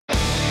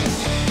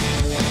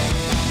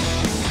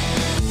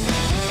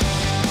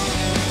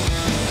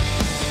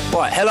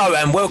Right, hello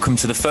and welcome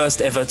to the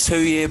first ever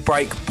 2-year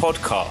break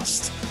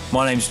podcast.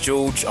 My name's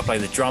George, I play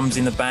the drums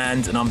in the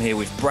band and I'm here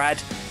with Brad,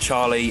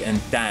 Charlie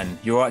and Dan.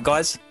 You alright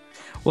guys?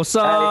 What's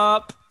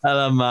up?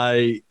 Hello,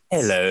 mate.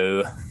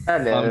 Hello.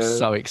 I'm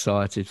so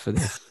excited for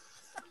this.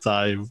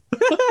 Same.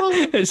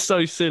 It's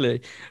so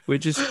silly. We're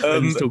just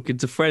friends talking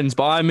to friends,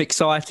 but I'm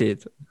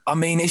excited. I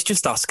mean, it's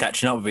just us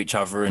catching up with each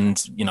other and,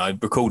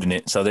 recording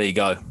it, so there you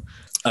go.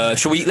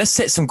 Let's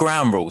set some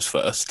ground rules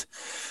first.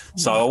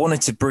 So I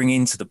wanted to bring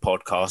into the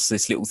podcast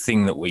this little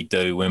thing that we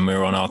do when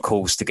we're on our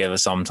calls together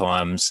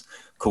sometimes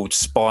called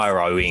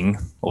Spyroing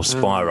or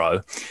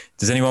Spyro.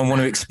 Does anyone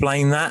want to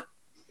explain that?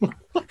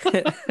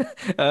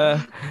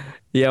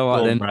 Yeah, all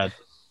right then. Brad.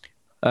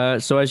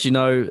 So as you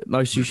know,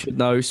 most of you should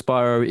know,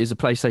 Spyro is a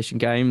PlayStation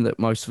game that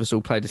most of us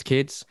all played as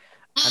kids.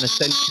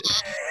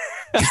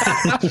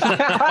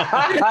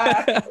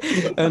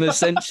 And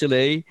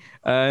essentially,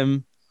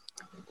 when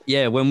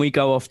we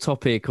go off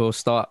topic or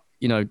start,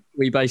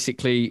 we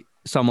basically,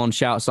 someone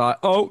shouts like,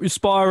 "Oh, you're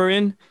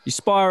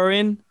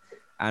spyroing,"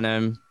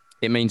 and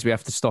it means we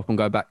have to stop and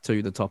go back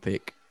to the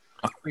topic.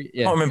 I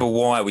can't remember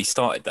why we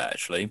started that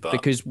actually, but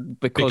because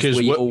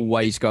we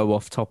always go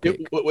off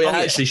topic.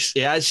 It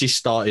actually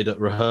started at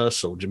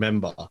rehearsal. Do you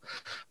remember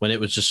when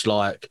it was just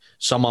like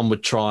someone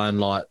would try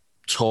and like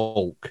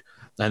talk,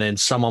 and then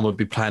someone would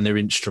be playing their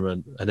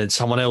instrument, and then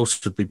someone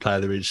else would be playing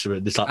their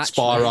instrument. It's like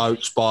Spyro.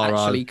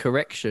 Actually,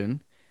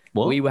 correction.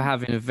 What? We were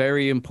having a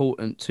very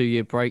important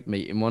 2-year break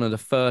meeting, one of the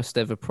first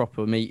ever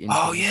proper meetings.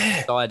 Oh, yeah.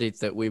 We decided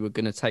that we were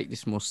going to take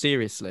this more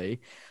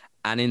seriously.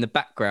 And in the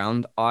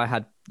background, I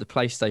had the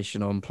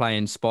PlayStation on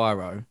playing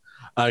Spyro.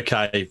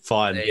 Okay,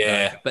 fine.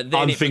 Yeah. But then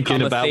I'm it thinking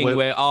became a about thing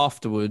where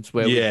afterwards,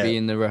 where Yeah. we'd be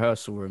in the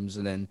rehearsal rooms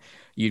and then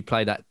you'd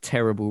play that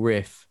terrible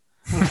riff.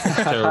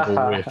 Terrible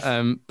riff.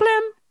 Spyro.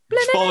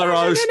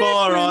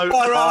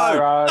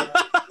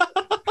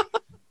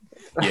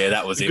 yeah,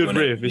 that was It's a it. good wasn't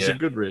riff. it? It's Yeah. a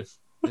good riff.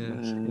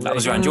 That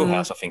was around your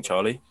house, I think,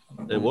 Charlie.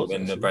 It was.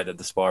 When Brad had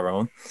the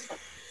Spyro on.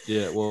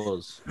 Yeah, it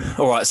was.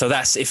 All right, so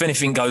that's if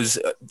anything goes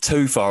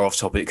too far off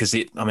topic, because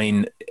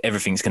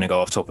everything's going to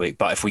go off topic.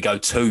 But if we go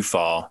too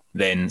far,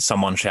 then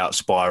someone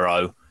shouts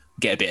Spyro,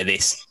 get a bit of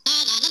this,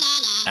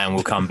 and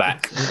we'll come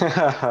back.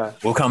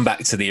 We'll come back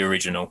to the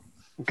original.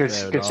 Good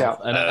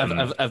shout. And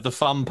have the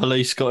fun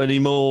police got any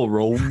more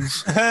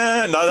rules?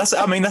 No, that's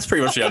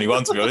pretty much the only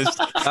one, to be honest.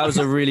 That was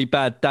a really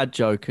bad dad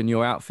joke and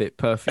your outfit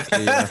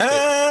perfectly.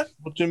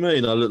 What do you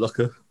mean? I look like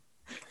a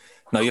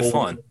No, you're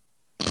fine.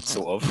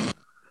 Sort of.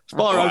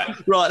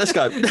 Spyro. Right, let's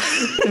go.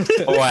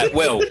 All right.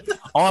 Well,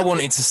 I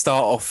wanted to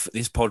start off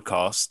this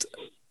podcast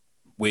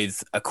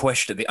with a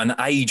question, an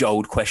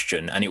age-old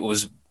question, and it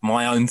was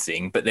my own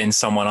thing, but then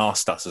someone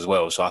asked us as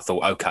well. So I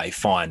thought, okay,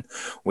 fine.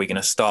 We're going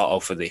to start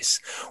off with this.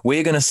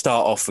 We're going to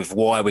start off with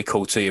why we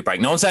call 2-year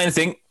break. No one say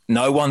anything.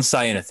 No one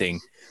say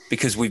anything,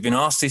 because we've been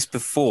asked this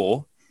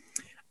before,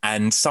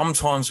 and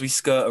sometimes we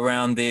skirt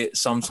around it,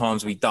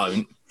 sometimes we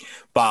don't.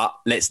 But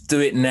let's do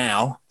it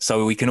now,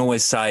 so we can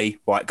always say,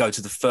 right, go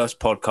to the first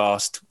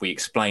podcast. We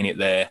explain it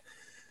there.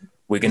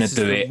 We're going to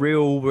do it.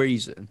 Real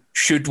reason.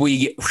 Should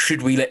we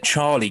let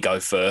Charlie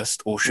go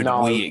first, or should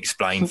we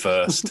explain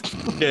first?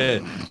 Yeah,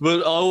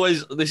 but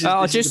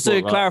Just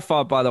to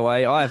clarify, by the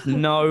way, I have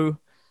no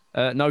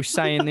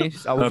say in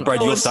this.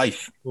 Brad, you're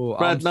safe.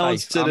 Brad, no one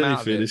said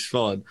anything. It's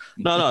fine.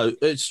 No,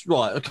 it's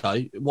right.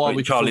 Okay,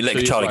 Let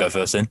Charlie go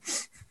first then.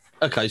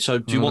 Okay, so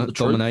do you want the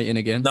truth? Dominating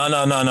again?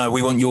 No.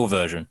 We want your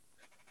version.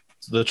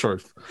 The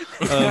truth.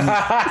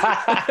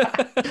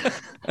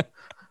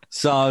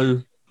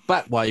 So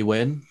back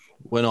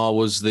when I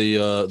was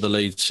the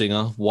lead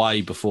singer, way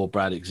before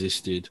Brad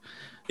existed.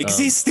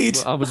 Existed.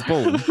 I was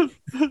born.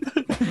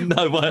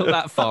 No, Not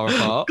that far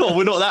apart. God,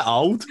 we're not that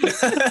old.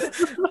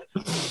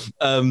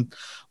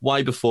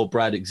 Way before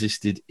Brad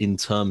existed in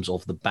terms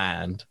of the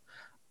band,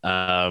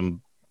 I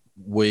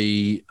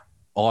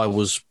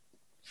was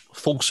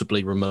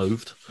forcibly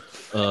removed,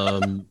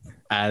 and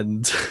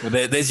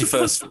there's your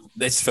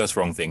first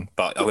wrong thing,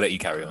 but I will let you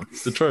carry on.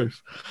 It's the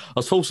truth. I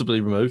was forcibly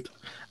removed,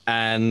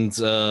 and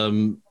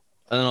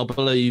I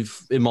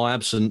believe in my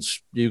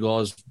absence, you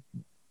guys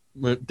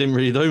didn't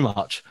really do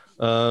much.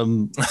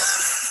 So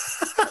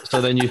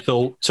then you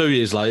thought, 2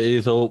 years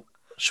later,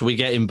 should we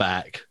get him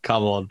back?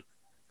 Come on,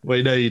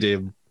 we need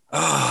him.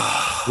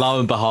 Lo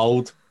and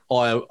behold,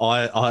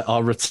 I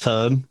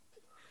return,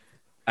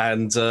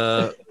 and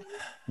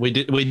we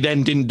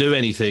then didn't do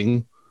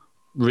anything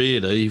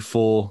really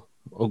for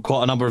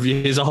quite a number of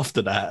years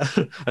after that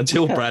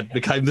until Brad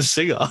became the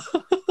singer.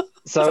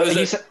 So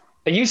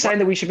are you saying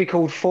that we should be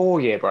called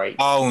 4-year break?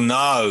 Oh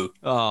no!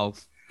 Oh,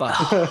 fuck.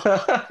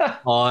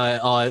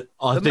 I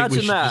think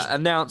Imagine that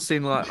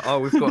announcing like, oh,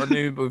 we've got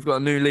a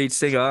new lead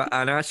singer,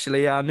 and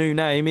actually our new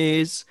name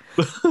is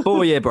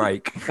 4-year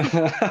break.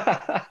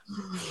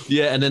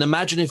 Yeah, and then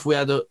imagine if we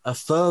had a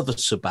further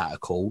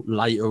sabbatical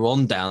later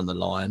on down the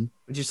line.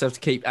 We just have to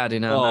keep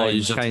adding our names.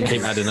 You just have to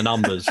keep adding the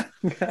numbers.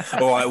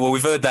 All right. Well,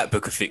 we've heard that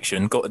book of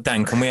fiction.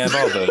 Dan, can we have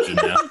our version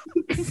now?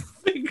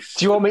 Do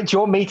you want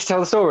me to tell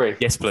the story?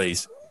 Yes,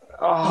 please.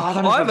 Oh, I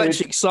don't know I'm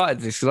actually excited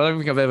for this because I don't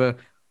think I've ever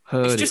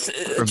heard It's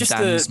from just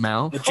Dan's the-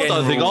 mouth. the I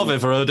don't think general- I've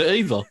ever heard it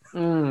either. I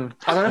don't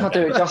know if I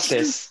do it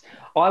justice.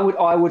 I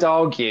would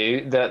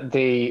argue that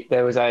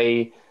there was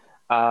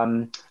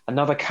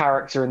another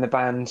character in the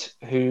band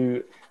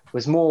who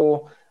was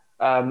more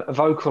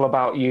vocal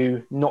about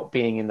you not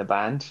being in the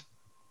band.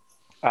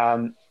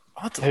 I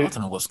don't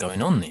know what's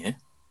going on there.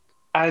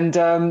 And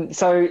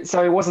so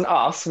it wasn't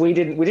us. We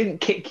didn't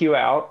kick you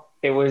out.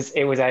 It was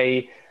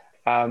a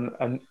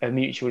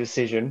mutual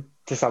decision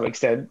to some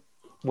extent.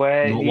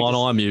 Where Not one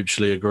I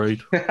mutually agreed.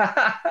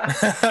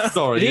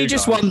 Sorry, Did he you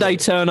just guys. one day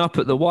turn up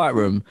at the White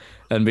Room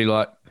and be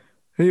like,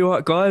 "Who you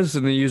right, guys?"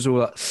 And the usual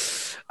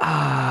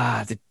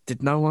like,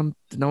 did no one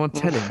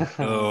tell him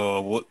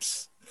Oh,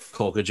 whoops.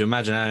 Cool, could you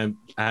imagine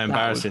how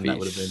embarrassing that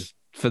would have been?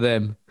 for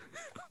them?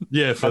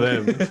 Yeah, for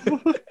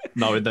them.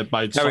 Knowing they've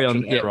made Carry such on,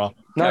 an yeah. error.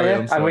 No, Carry yeah.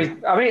 on,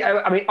 sorry.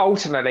 I mean,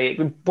 ultimately,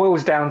 it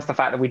boils down to the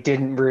fact that we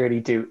didn't really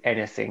do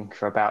anything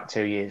for about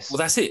 2 years. Well,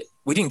 that's it.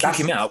 We didn't kick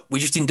him out. We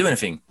just didn't do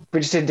anything. We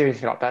just didn't do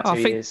anything like that I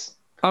 2 think- years.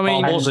 I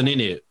mean, I wasn't in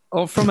it.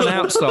 from an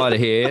outsider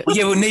here, Well,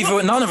 yeah,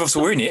 well, none of us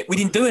were in it. We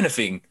didn't do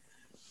anything.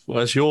 Well,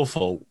 it's your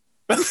fault.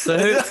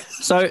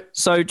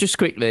 so just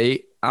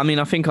quickly, I mean,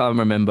 I think I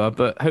remember,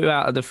 but who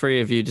out of the three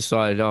of you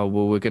decided, oh,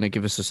 well, we're going to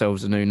give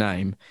ourselves a new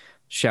name?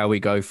 Shall we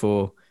go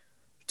for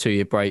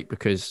 2-year break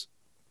because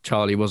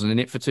Charlie wasn't in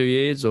it for 2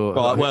 years? Or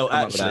Right, well, come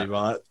up with actually, that?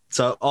 right.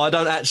 So I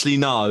don't actually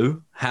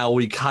know how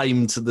we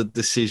came to the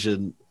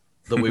decision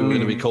that we were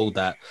going to be called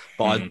that,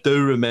 but I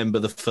do remember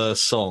the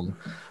first song.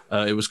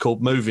 It was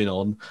called "Moving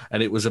On,"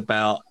 and it was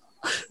about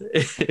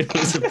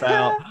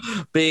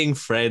being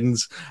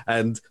friends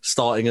and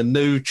starting a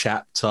new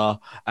chapter.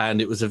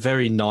 And it was a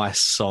very nice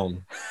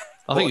song.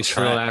 I What think a it's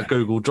still on track. our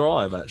Google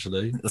Drive.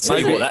 Actually, I'll tell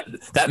you what,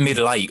 that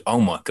middle eight, oh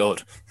my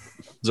God.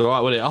 it's all right,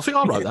 wasn't it? I think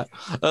I wrote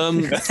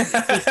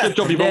that. Good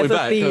job you brought me Never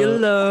back. be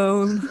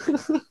alone.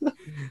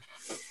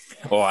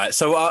 All right.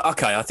 So,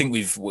 okay, I think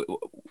we've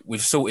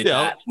sorted Yeah,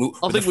 that.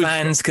 I The think we've-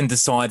 fans can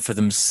decide for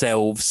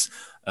themselves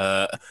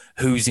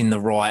who's in the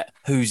right,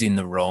 who's in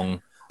the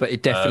wrong. But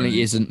it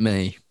definitely isn't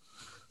me.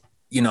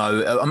 You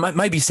know,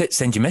 maybe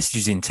send your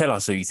messages in. Tell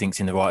us who you think's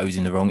in the right, who's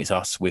in the wrong. It's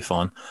us. We're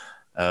fine.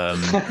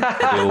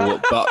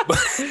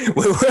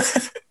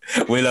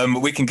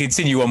 We can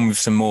continue on with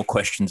some more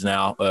questions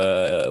now.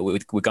 We're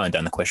going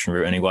down the question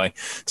route anyway.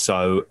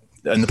 So,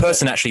 and the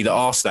person actually that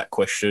asked that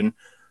question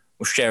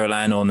was Cheryl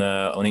Ann on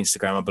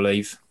Instagram, I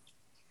believe.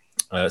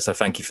 So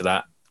thank you for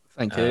that.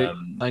 Thank you.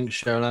 Thanks,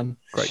 Sherilyn.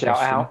 Great Shout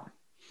question.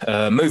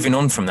 out. Moving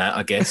on from that,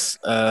 I guess.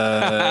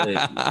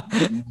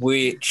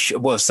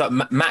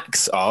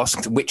 Max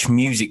asked, which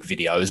music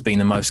video has been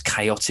the most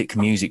chaotic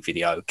music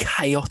video?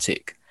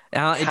 Chaotic.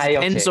 Now, it Chaotic.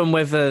 depends on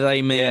whether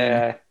they mean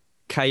Yeah.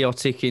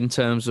 chaotic in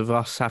terms of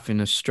us having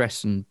to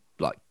stress and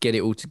like get it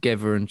all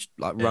together and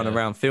like run Yeah.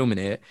 around filming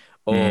it,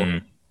 or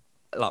Mm.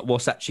 like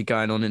what's actually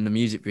going on in the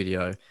music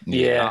video.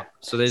 Yeah.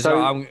 So there's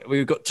So-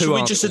 we've got two. Should we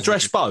just answers.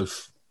 address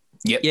both?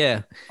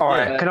 Yeah, All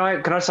right. Yeah.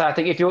 Can I say? I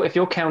think if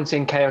you're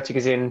counting chaotic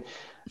as in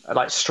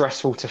like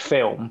stressful to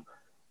film,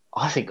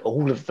 I think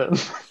all of them.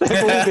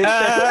 They've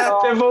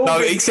all No,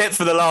 been- except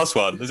for the last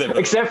one.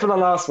 except for the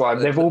last one.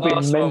 They've all been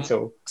last one.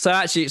 mental. So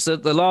actually, so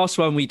the last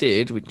one we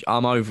did, which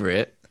I'm over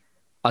it,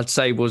 I'd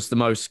say was the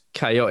most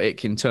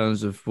chaotic in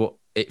terms of what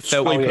it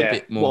felt Oh, a yeah.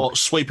 bit more. What,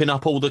 sweeping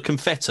up all the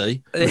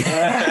confetti? No,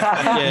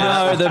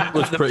 that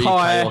was the pretty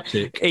pie,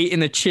 chaotic. eating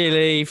the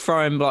chili,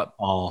 throwing like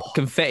Oh,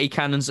 confetti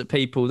cannons at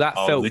people. That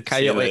Oh, felt the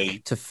chaotic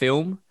chili. to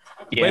film.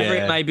 Yeah. Whether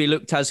it maybe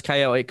looked as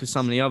chaotic as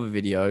some of the other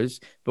videos,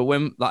 but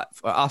when like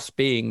for us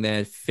being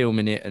there,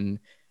 filming it and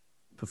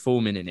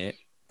performing in it,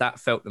 that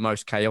felt the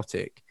most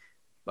chaotic.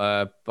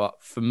 But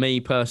for me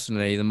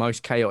personally, the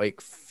most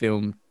chaotic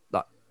film,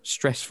 like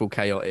stressful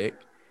chaotic,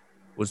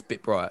 was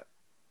Bit Bright.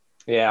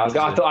 Yeah,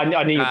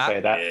 I knew you'd say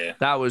that. Yeah.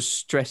 That was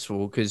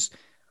stressful because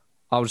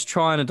I was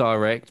trying to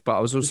direct, but I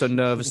was also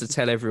nervous to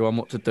tell everyone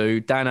what to do.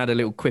 Dan had a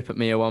little quip at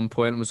me at one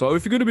point and was like,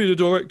 "If you're going to be the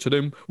director,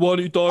 then why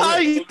don't you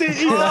direct?" he did.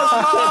 He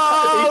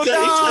Oh,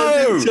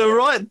 turned into a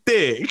right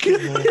dick.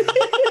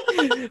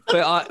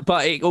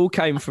 but it all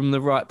came from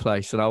the right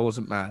place, and I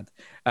wasn't mad.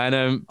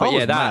 And but I yeah,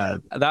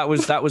 was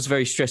mad. that was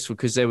very stressful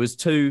because there was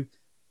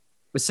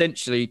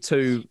essentially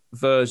two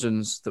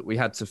versions that we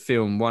had to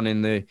film. One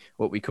in the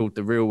what we called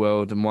the real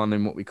world, and one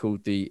in what we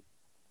called the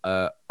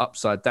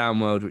upside down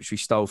world, which we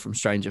stole from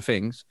Stranger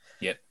Things.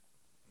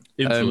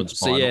 Influenced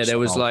So by yeah, an there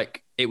was obstacle.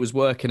 like it was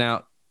working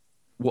out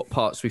what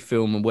parts we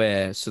film and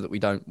where, so that we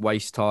don't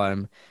waste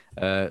time.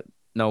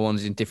 No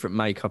one's in different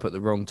makeup at the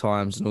wrong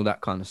times and all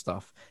that kind of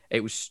stuff.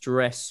 It was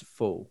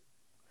stressful,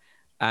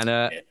 and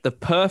the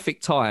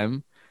perfect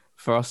time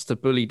for us to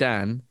bully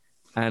Dan,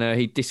 and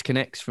he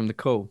disconnects from the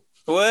call.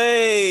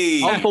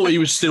 Way. I thought he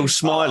was still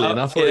smiling.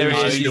 I thought Yeah,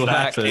 he was he's still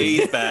back. happy.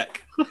 He's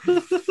back.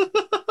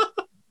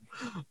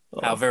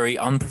 How very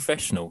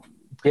unprofessional.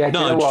 Yeah, No,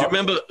 you know do you what?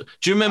 remember?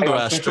 Do you remember Hang on,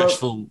 how before-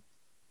 stressful?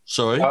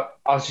 Sorry. I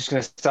was just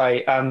going to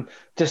say,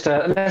 just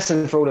a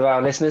lesson for all of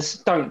our listeners: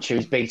 don't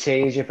choose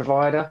BT as your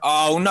provider.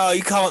 Oh no,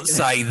 you can't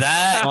say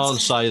that. Can't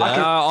say that.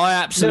 I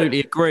absolutely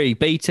agree.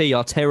 BT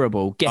are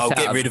terrible.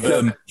 Get rid of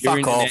them. Your Fuck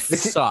internet off.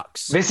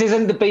 sucks. This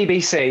isn't the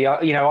BBC.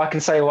 I can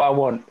say what I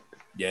want.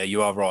 Yeah,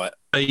 you are right.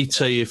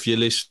 BT, if you're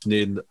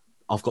listening,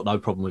 I've got no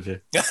problem with you.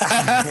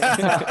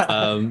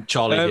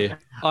 Charlie here.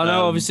 I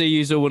know, obviously,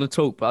 you all want to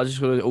talk, but I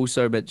just want to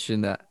also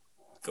mention that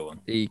Go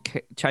on. the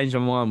Change My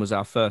Mind was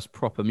our first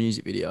proper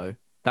music video.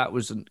 That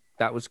was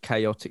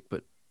chaotic,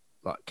 but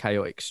like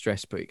chaotic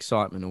stress, but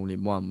excitement all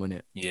in one, wasn't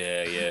it?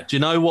 Yeah, yeah. Do you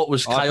know what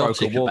was I broke a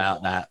chaotic wall.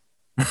 about that?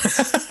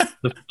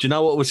 Do you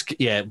know what was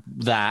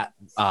that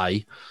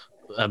A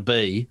and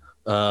B?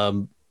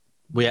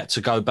 We had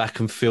to go back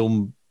and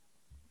film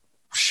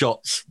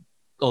shots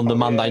on the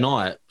Monday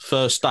night,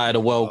 first day of the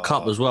World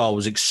Cup as well. I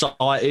was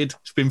excited.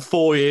 It's been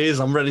 4 years.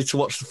 I'm ready to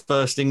watch the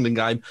first England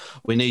game.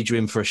 We need you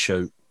in for a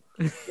shoot.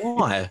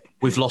 Why?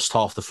 We've lost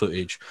half the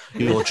footage.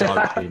 You're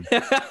joking.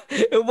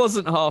 It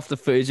wasn't half the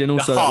footage, and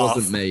also that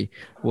wasn't me.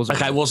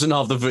 Okay, it wasn't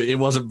half the footage. It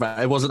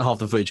wasn't half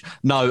the footage.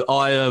 No,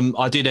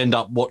 I did end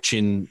up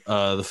watching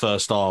the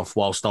first half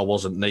whilst I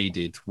wasn't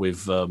needed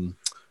with a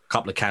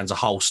couple of cans of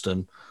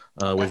Holston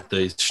with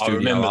the studio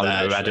remember owner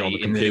that, who had it on the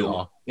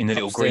computer. In the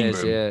little green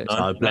Upstairs, room. yeah.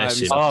 No? Oh, bless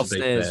it him. was to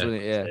be upstairs, fair.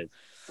 wasn't it?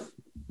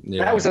 Yeah.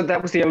 Yeah.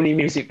 That was the only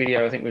music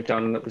video I think we've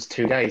done that was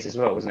 2 days as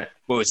well, wasn't it?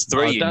 Well, it's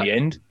 3 in the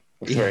end.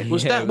 Or three.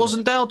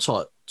 Wasn't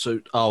Dowtight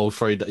two? Oh,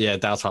 3. Yeah,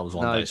 Dowtight was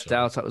 1 No, day. sorry.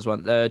 Doubt was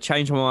one.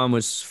 Change My Mind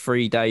was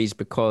 3 days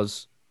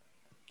because,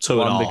 2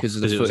 and a one half, because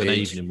of the it was an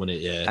footage. evening, wasn't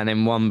it? Yeah. and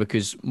then one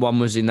because one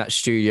was in that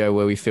studio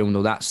where we filmed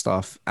all that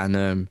stuff, and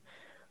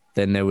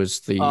then there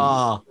was the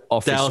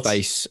office Doubt-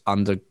 space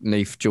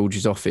underneath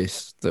George's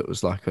office that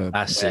was like a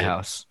That's it.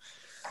 warehouse.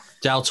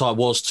 Dowtight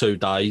was 2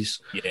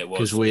 days Yeah, it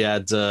because was. we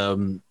had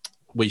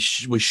we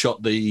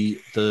shot the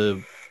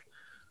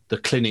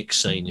clinic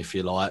scene, if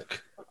you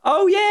like.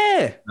 Oh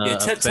yeah,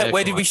 Yeah,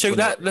 where did we shoot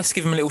that? Let's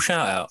give him a little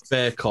shout out.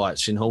 Fair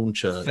Kites in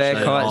Hornchurch. Fair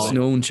They Kites are and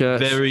Hornchurch.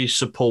 Very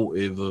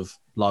supportive of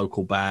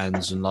local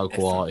bands and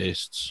local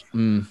artists.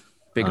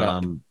 Big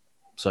up.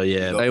 So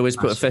yeah, They always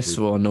put a massively.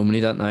 festival on normally,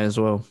 don't they, as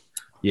well?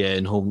 Yeah,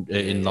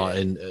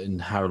 in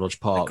Harrow Lodge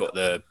Park. Got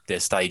their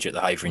stage at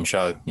the Havering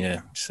show.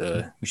 Yeah,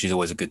 which is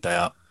always a good day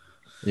out.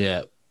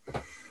 Yeah.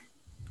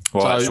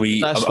 Right, So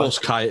that's what's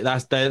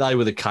chaotic. They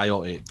were the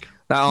chaotic.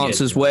 That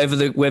answers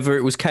whether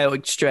it was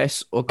chaotic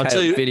stress or tell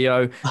chaotic you-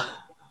 video.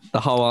 The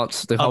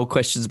whole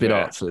question's been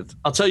answered.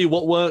 I'll tell you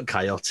what weren't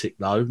chaotic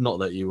though. Not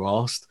that you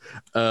asked.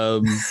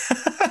 Do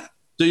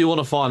you want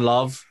to find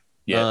love?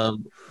 Yeah.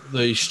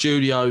 The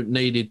studio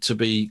needed to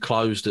be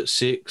closed at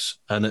 6,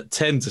 and at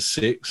 10 to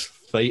 6,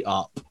 feet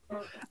up.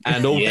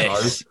 And also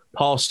Yes.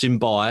 passing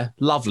by,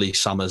 lovely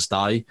summer's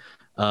day.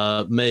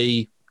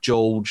 Me,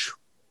 George,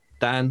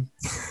 Dan,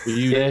 were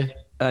you there?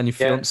 And your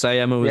fiance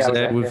Emma was Yeah, I was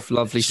there there, with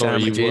lovely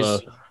Sorry, you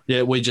sandwiches.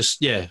 were.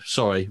 Yeah,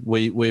 sorry.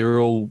 We were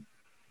all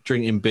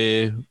drinking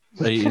beer,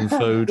 eating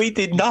food, We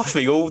did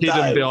nothing all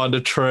hidden behind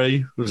a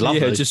tree. It was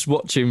lovely. Yeah, just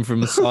watching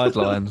from the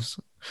sidelines.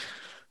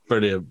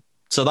 Brilliant.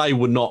 So they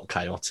were not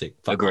chaotic.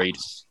 Agreed.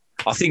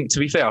 I think, to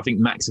be fair,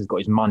 Max has got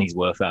his money's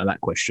worth out of that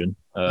question.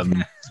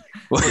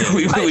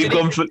 We've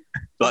gone for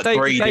like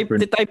three different.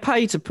 Did they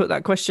pay to put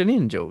that question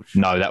in, George?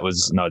 No, they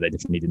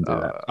definitely didn't do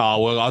that.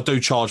 Oh, well, I do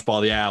charge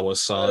by the hour,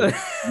 so.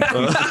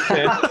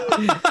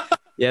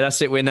 Yeah,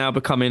 that's it. We're now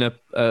becoming a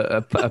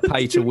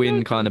pay to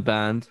win kind of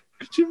band.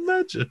 Could you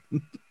imagine?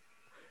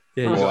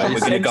 Yeah, Right, we're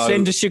gonna go-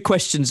 send us your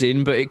questions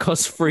in, but it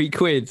costs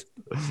 £3.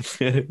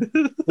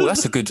 Well,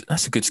 that's a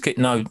good skit.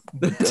 No,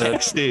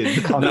 Text in.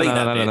 delete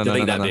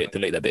that bit.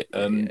 Delete that bit.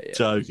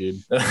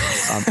 Joking.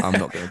 I'm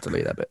not going to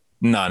delete that bit.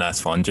 No,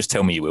 it's fine. Just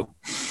tell me you will.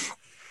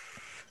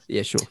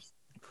 Yeah, sure.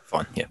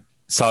 Fine, yeah.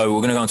 So we're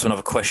going to go on to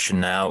another question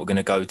now. We're going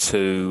to go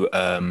to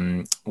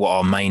what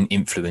our main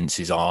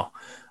influences are.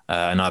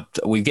 And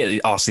we get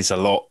asked this a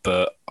lot,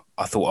 but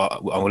I thought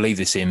I will leave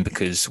this in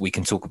because we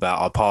can talk about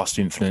our past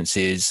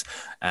influences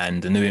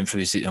and the new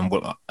influences and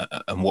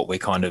what we're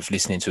kind of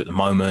listening to at the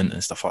moment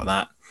and stuff like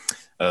that.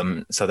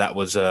 So that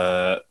was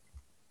oh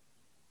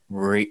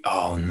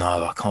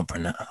no, I can't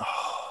pronounce.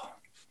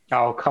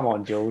 Oh, come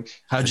on,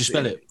 George. How'd you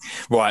spell it?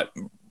 Right,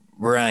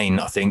 Rain,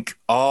 I think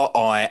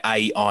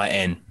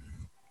RIAIN.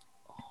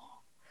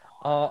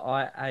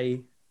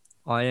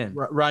 RIAIN.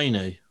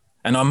 Rainy.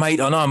 And I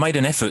made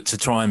an effort to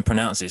try and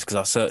pronounce this because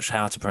I searched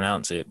how to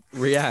pronounce it.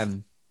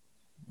 Rianne.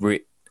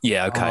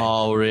 Yeah, okay.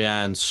 Oh,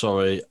 Rianne,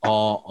 sorry.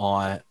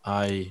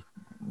 RIA.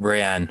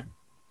 Rianne.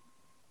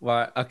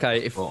 Right.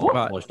 Okay.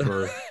 Right.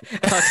 Okay.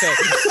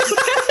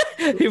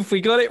 If we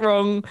got it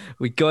wrong,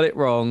 we got it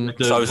wrong.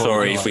 So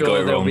sorry if we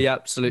got it They'll wrong. be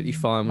absolutely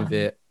fine with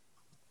it.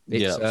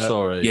 Yeah, It's,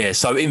 sorry. Yeah,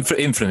 so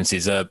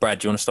influences. Brad,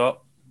 do you want to start?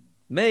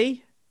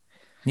 Me?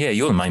 Yeah,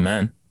 you're the main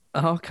man.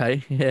 Oh,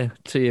 okay. Yeah.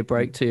 2 year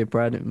break, 2 year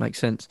Brad. It makes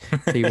sense.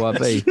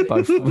 PYB.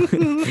 Both.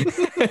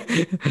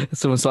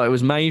 It's almost like it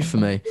was made for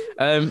me.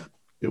 It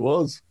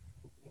was.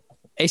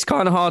 It's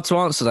kind of hard to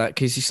answer that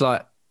because it's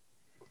like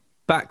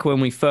back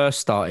when we first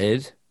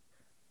started,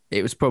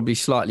 it was probably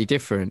slightly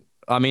different.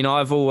 I mean,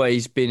 I've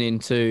always been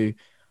into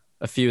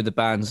a few of the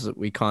bands that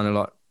we kind of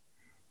like,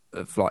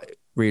 of like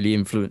really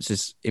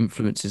influences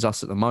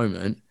us at the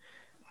moment.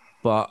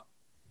 But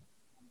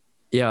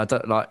yeah, I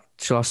don't like.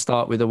 Shall I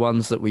start with the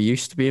ones that we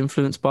used to be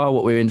influenced by, or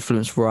what we're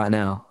influenced right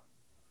now?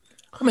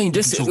 I mean,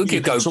 just we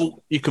could go.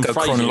 You can go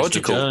phrase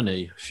chronological. it as a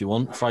journey if you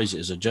want. Phrase it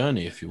as a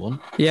journey if you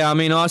want. Yeah, I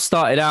mean, I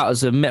started out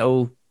as a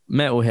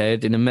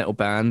metalhead in a metal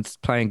band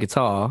playing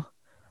guitar,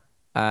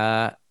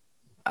 and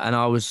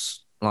I was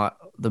like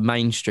the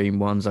mainstream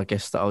ones. I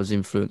guess that I was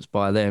influenced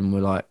by them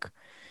were like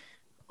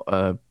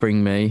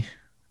Bring Me,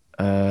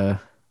 Enter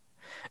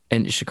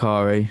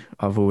Shikari.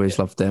 I've always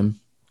loved them.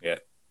 Yeah.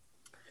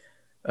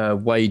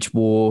 Wage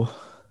War,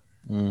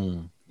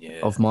 Yeah.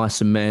 Of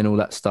Mice and Men, all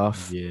that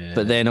stuff. Yeah.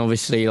 But then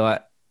obviously,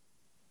 like,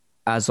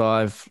 as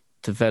I've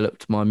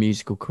developed my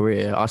musical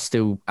career, I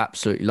still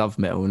absolutely love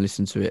metal and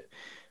listen to it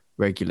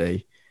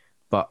regularly.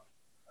 But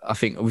I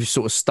think we've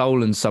sort of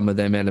stolen some of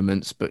them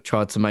elements, but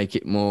tried to make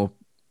it more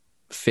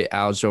fit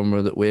our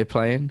genre that we're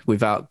playing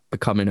without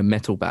becoming a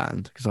metal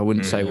band. Because I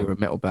wouldn't say we're a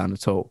metal band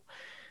at all.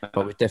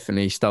 But we've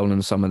definitely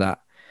stolen some of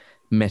that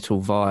metal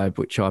vibe,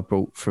 which I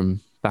brought from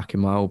back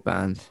in my old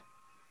band.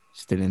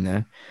 Still in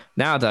there.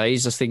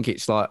 Nowadays, I think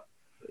it's like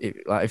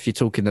if you're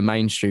talking the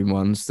mainstream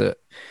ones that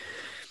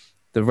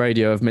the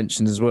radio I've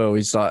mentioned as well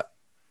is like,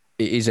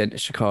 it is Enter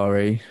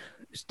Shikari,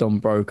 it's Don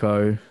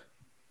Broco.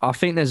 I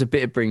think there's a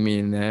bit of Bring Me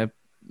in there.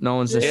 No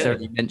one's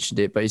necessarily mentioned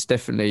it, but it's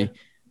definitely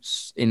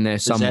in there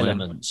somewhere. There's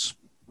elements.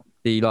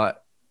 The like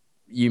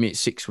Unit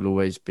 6 will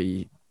always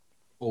be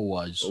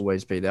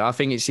there. I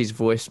think it's his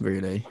voice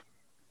really.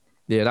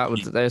 Yeah,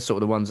 they're sort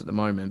of the ones at the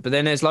moment. But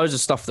then there's loads of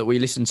stuff that we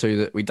listen to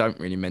that we don't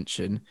really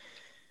mention.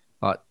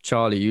 Like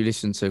Charlie, you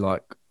listen to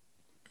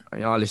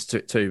I listen to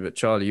it too, but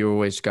Charlie, you're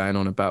always going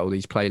on about all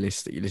these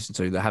playlists that you listen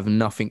to that have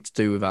nothing to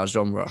do with our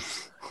genre.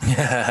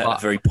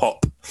 Very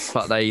pop.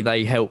 But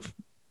they help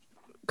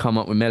come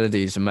up with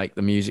melodies and make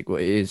the music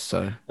what it is.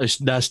 So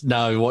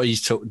what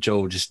he's talking,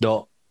 George. It's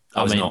not.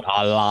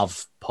 I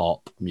love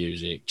pop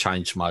music.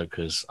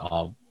 Chainsmokers.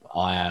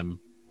 I am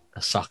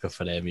a sucker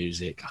for their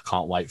music. I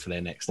can't wait for their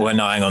next. Well,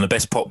 no, hang on. The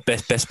best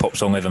pop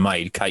song ever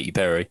made, Katy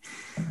Perry.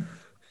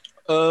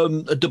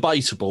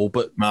 Debatable,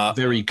 but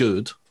very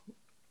good.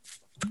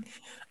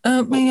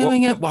 Well,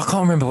 I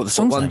can't remember what the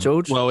song's name.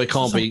 George. Well, it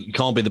can't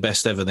be the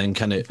best ever, then,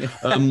 can it?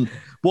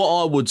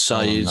 What I would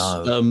say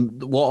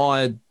what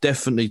I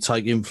definitely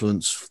take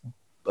influence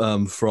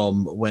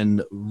from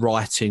when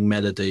writing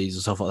melodies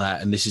and stuff like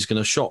that, and this is going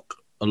to shock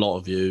a lot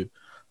of you.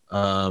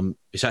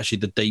 It's actually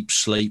the Deep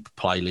Sleep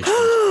playlist.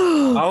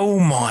 Oh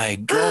my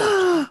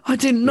god! I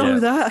didn't know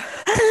that.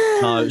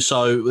 No,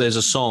 so there's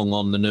a song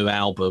on the new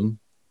album.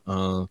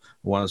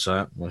 What's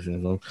that?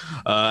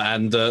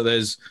 And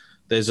there's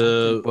like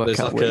a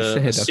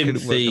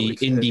synthy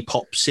indie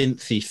pop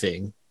synthy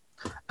thing,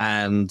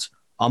 and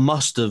I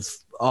must have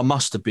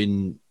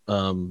been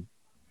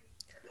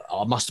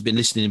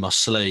listening in my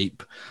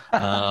sleep,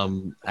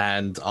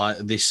 and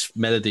this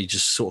melody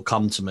just sort of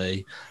come to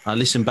me. I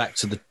listened back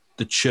to the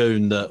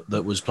tune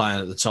that was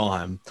playing at the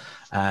time,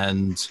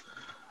 and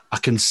I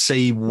can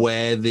see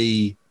where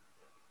the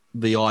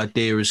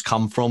idea has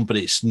come from, but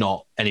it's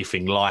not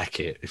anything like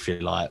it, if you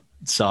like.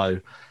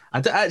 So,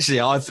 and actually,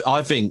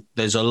 I think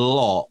there's a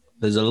lot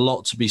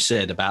to be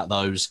said about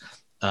those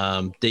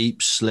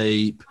Deep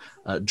Sleep,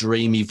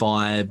 Dreamy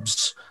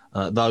Vibes,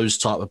 those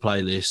type of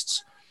playlists.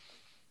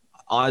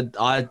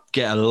 I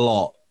get a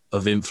lot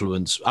of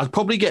influence. I'd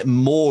probably get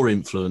more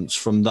influence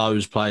from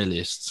those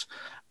playlists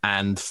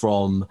and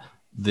from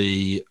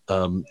the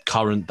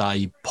current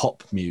day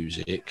pop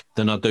music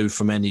than I do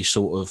from any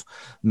sort of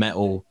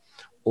metal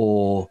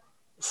or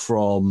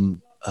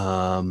from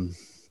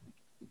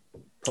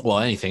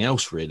anything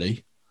else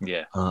really.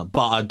 Yeah.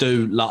 But I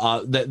do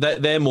like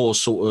they're more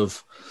sort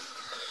of.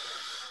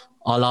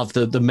 I love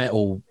the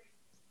metal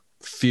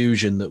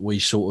fusion that we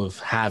sort of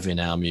have in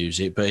our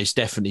music, but it's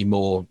definitely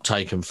more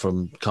taken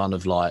from kind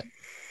of like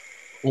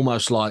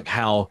almost like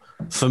how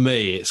for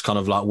me it's kind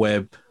of like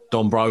where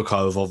Don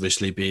Broco have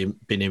obviously been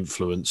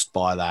influenced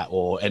by that,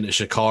 or Enter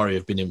Shikari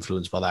have been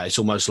influenced by that. It's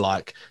almost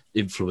like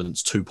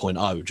influence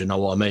 2.0. Do you know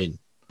what I mean?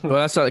 Well,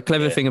 that's like the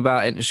clever thing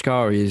about Enter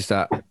Shikari is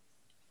that,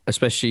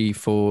 especially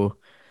for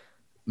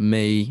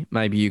me,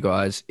 maybe you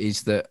guys,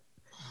 is that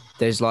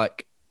there's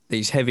like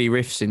these heavy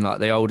riffs in like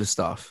the older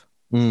stuff,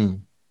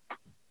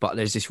 but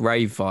there's this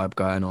rave vibe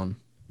going on.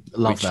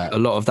 Love that. A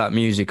lot of that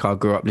music I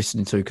grew up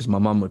listening to because my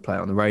mum would play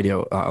it on the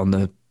radio, on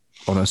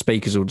her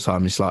speakers all the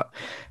time. It's like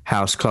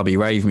house clubby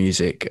rave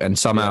music, and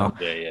somehow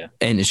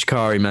Enter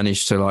Shikari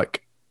managed to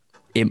like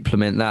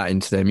implement that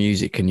into their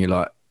music, and you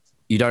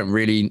don't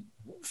really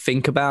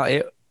think about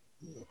it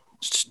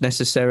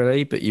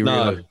necessarily, but you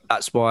realize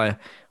that's why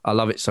I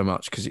love it so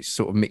much, because it's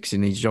sort of mixing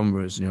these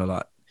genres, and you're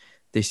like,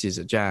 this is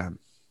a jam.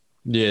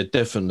 Yeah,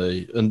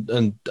 definitely.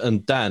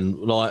 And Dan,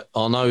 like,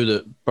 I know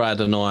that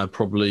Brad and I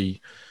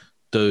probably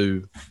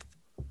do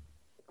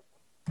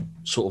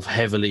sort of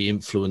heavily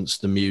influence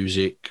the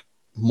music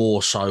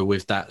more so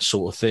with that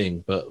sort of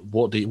thing. But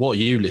what are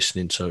you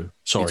listening to?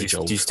 Sorry, do you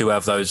George. still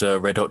have those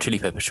Red Hot Chili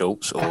Pepper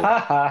shorts? Or...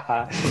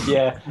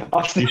 Yeah,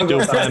 I You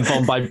still playing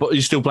Bombay?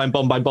 You still playing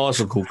Bombay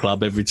Bicycle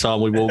Club every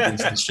time we walk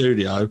into the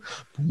studio?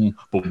 Boom,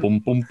 boom, boom,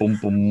 boom, boom,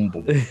 boom,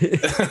 boom.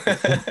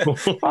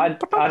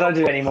 I don't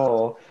do it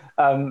anymore.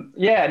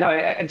 Yeah,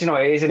 no, do you know,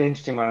 it is an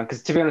interesting one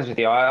because, to be honest with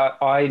you,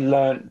 I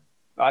learned,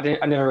 I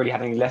never really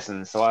had any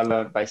lessons, so I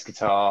learned bass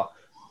guitar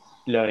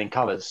learning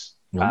covers.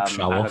 Show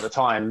and off. at the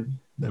time,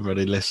 Never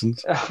really listened.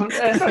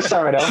 it's not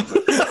showing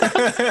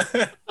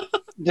off.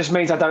 Just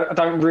means I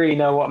don't really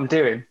know what I'm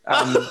doing.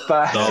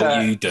 But No,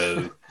 you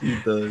do.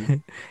 You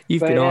do. You've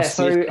But been yeah, asked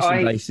so to be a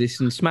session I- bassist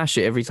and smash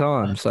it every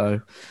time.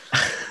 So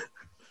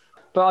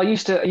But I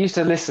used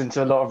to listen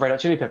to a lot of Red Hot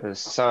Chili Peppers,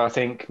 so I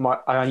think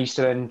I used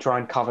to then try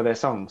and cover their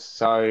songs.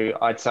 So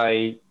I'd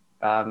say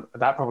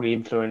that probably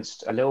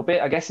influenced a little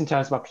bit, I guess, in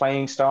terms of my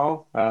playing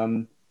style.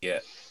 Yeah.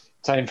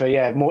 Same for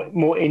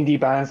more indie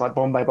bands like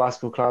Bombay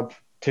Bicycle Club,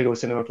 Two Door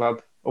Cinema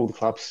Club, all the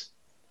clubs.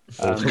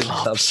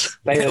 Clubs.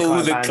 They're All kind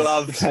of the bands-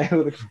 clubs.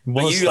 all the-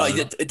 But Was you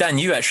that? Dan,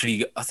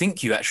 I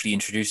think you actually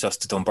introduced us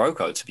to Don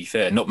Broco. To be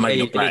fair, not maybe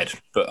Yeah, not you bad,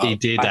 but He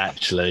did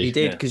actually. you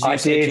did Yeah. because I you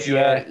said did, you,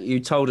 yeah. you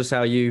told us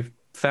how you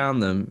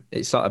found them.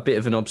 It's like a bit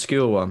of an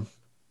obscure one.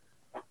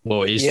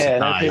 Well, it is Yeah,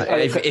 no,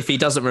 today. 'cause If he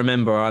doesn't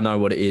remember, I know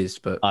what it is.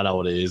 But I know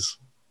what it is.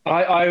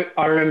 I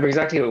remember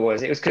exactly what it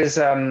was. It was because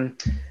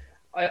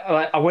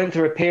I went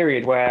through a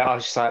period where I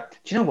was just like,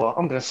 do you know what?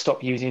 I'm going to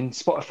stop using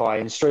Spotify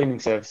and streaming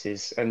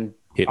services, and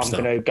I'm Hipster.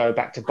 going to go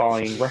back to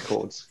buying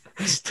records.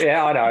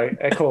 Yeah, I know,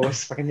 of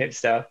course, fucking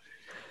hipster.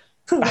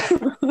 so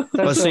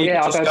you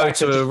I'll just go go back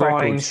to to a just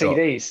buying record shop?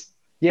 CDs.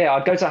 Yeah,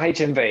 I'd go to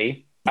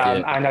HMV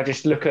and I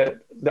just look at,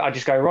 I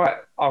just go, right,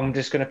 I'm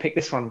just going to pick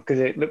this one because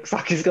it looks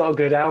like it's got a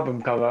good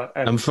album cover.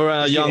 And for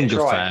our just give it a younger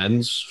try.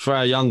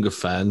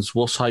 fans,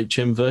 what's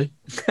HMV?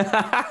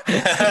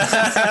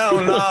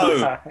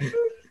 oh no!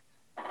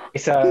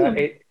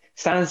 It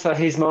stands for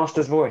His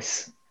Master's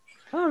Voice.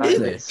 oh,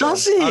 really?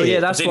 Does it? Oh, yeah.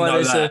 That's Didn't why know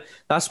there's that.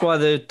 that's why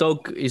the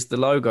dog is the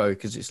logo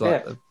because it's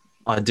like Yeah.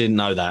 I didn't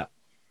know that.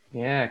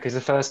 Yeah, because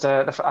the first,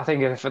 I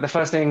think the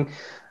first thing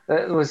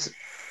that was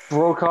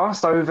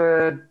broadcast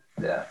over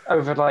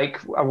like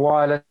a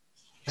wireless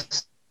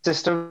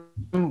system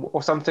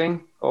or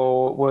something,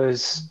 or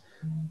was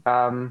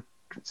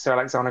Sir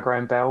Alexander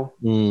Graham Bell.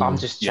 I'm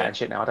just chatting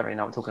shit now. I don't really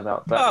know what I'm talking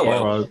about. But Oh, yeah,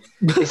 well.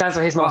 Right. it stands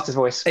for His Master's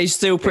Voice. it's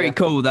still pretty Yeah.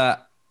 cool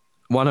that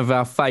one of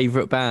our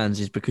favourite bands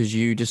is because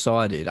you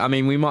decided. I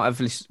mean, we might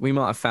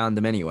have found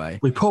them anyway.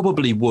 We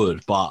probably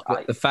would, but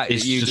But the fact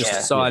It's that you just just-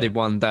 decided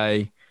one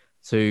day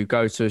to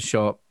go to a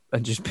shop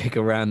and just pick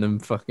a random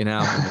fucking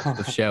album off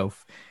the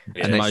shelf,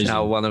 Yeah, and it's amazing.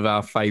 now one of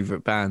our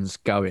favourite bands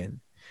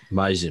going.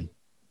 amazing.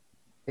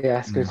 Yeah,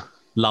 it's good.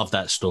 Love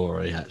that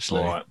story,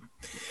 actually.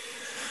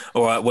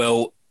 All right.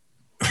 Well,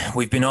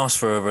 we've been asked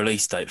for a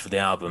release date for the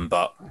album,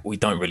 but we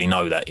don't really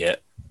know that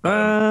yet.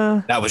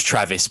 That was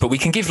Travis, but we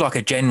can give like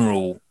a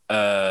general.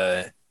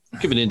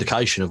 Give an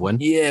indication of when.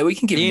 Yeah, we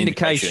can give The an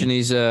indication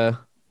is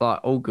like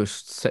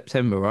August,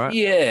 September, right?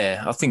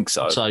 Yeah, I think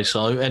so. I'd say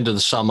so. End of the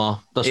summer.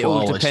 That's It what I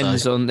all always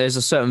depends say. on.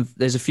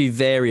 There's a few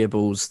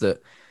variables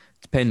that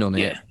depend on it.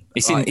 Yeah,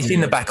 it's Like, in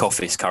the back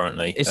office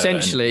currently.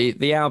 Essentially,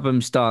 the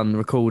album's done,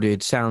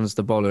 recorded, sounds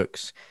the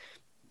bollocks,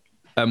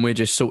 and we're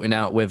just sorting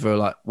out whether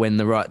like when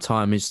the right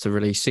time is to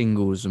release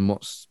singles and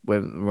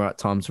when the right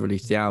time to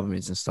release the album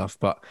is and stuff.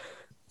 But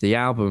the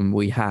album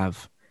we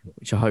have,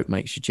 which I hope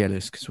makes you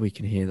jealous because we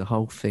can hear the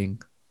whole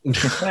thing.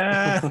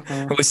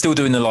 But we're still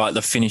doing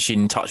the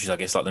finishing touches, I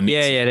guess, like the Yeah,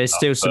 mixing yeah. There's stuff,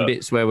 still some but-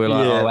 bits where we're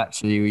like, Yeah. oh,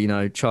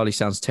 actually, Charlie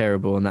sounds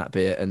terrible on that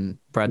bit, and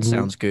Brad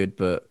sounds good,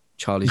 but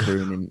Charlie's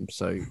ruining him.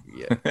 So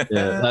yeah,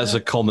 Yeah, that's a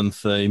common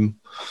theme.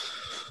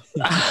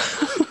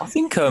 I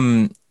think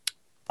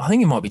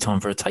it might be time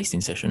for a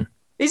tasting session.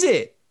 is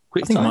it?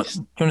 Quick I think it might, taste.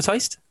 do you want to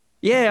taste?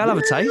 Yeah, I'll have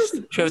a taste.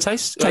 Should we have a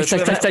taste? Taste, Should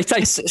we taste, have an-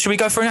 taste, taste. Should we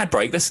go for an ad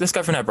break? Let's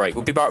go for an ad break.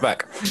 We'll be right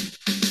back.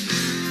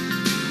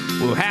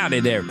 Well,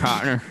 howdy there,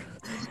 partner.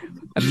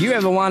 Have you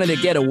ever wanted to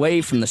get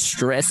away from the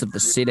stress of the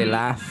city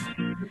life?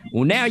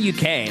 Well, now you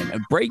can at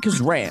Breakers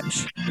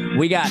Ranch.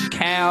 We got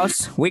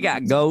cows, we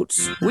got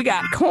goats, we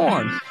got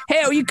corn.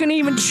 Hell, you can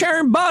even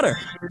churn butter.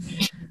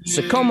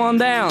 So come on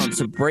down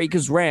to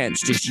Breakers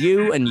Ranch, just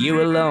you and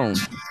you alone.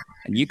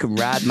 And you can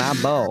ride my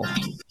bull.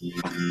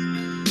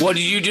 What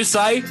did you just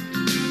say?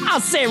 I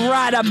said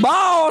ride a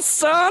ball,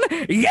 son.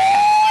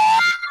 Yeah!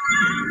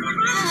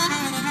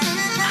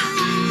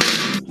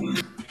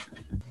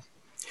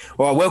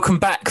 All right, welcome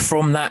back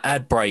from that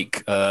ad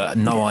break.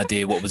 No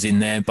idea what was in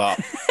there, but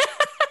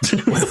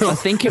I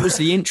think it was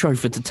the intro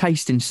for the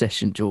tasting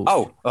session, George.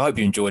 oh, I hope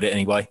you enjoyed it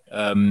anyway.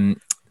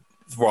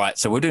 Right,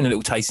 so we're doing a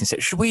little tasting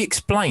session. Should we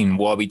explain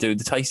why we do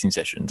the tasting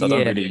sessions? I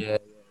don't really. I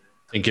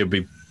think it would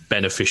be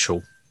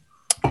beneficial.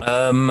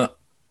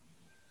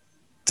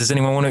 Does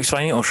anyone want to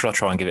explain it, or should I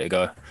try and give it a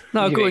go?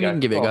 No, Give go it a on, you go. can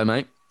give it a Go go, on.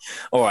 mate.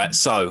 All right,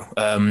 so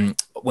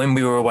when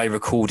we were away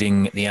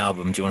recording the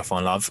album, Do You Want to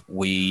Find Love,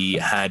 we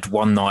had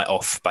one night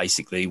off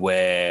basically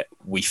where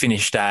we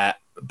finished at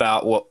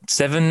about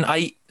 7,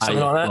 8, something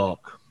like that. 8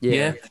 o'clock.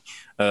 Yeah.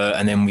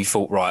 And then we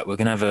thought, right, we're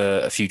going to have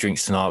a few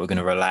drinks tonight. We're going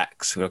to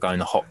relax. We're going to go in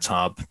the hot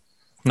tub.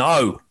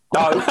 No.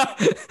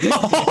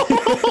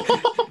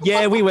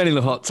 Yeah, we went in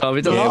the hot tub.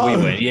 Yeah, we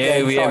went.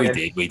 Yeah,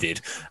 We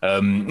did.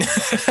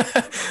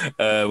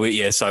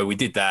 So we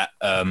did that.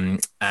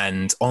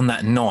 And on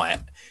that night,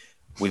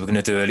 we were going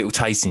to do a little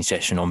tasting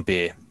session on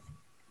beer.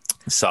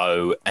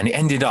 So, and it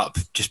ended up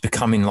just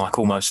becoming like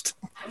almost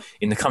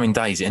in the coming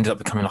days, it ended up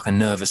becoming like a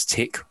nervous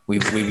tick.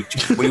 We'd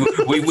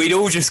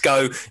all just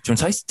go, do you want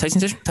to tasting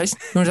session? Taste?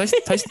 You want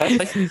to taste?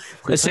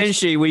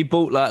 Essentially, we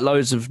bought like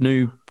loads of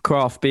new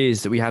craft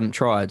beers that we hadn't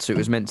tried. So it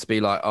was meant to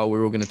be like, oh,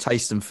 we're all going to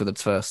taste them for the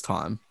first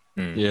time.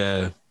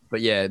 Yeah.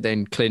 But yeah,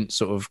 then Clint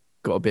sort of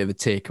got a bit of a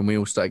tick and we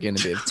all started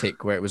getting a bit of a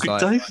tick where it was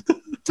like,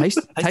 taste?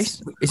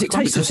 Is it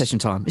tasting session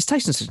time? It's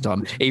tasting session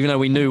time. Even though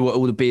we knew what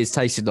all the beers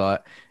tasted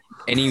like,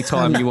 any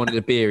time you wanted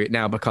a beer, it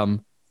now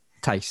become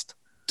taste.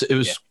 It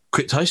was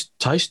quick taste.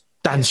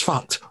 Dan's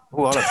fucked.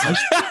 Oh, I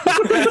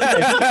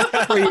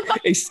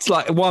like It's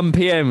like 1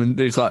 p.m. and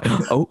it's like,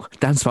 oh,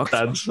 Dan's fucked.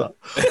 I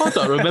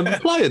don't remember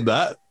playing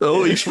that.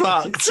 Oh, he's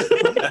fucked.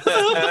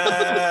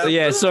 So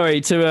yeah,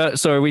 sorry,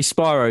 we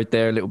spiraled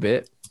there a little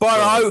bit.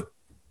 Spyro!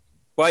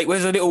 Wait,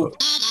 where's a little...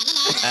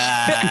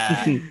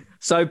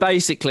 So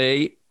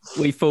basically,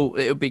 we thought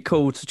it would be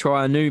cool to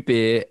try a new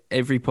beer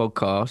every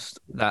podcast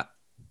that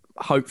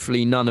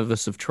hopefully none of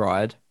us have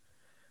tried.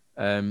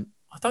 I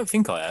don't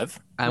think I have.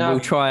 And we'll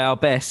try our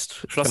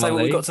best. Shall I say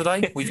what we've got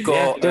today? We've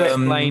got...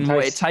 explain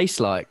what it tastes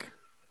like.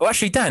 Oh,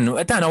 actually, Dan, I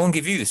want to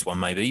give you this one,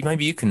 maybe.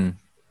 Maybe you can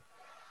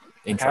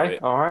intro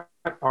it. All right,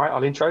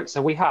 I'll intro it.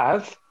 So we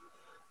have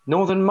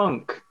Northern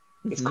Monk.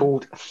 It's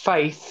called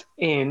Faith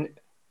in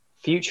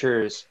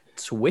Futures.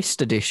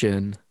 Twist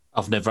edition.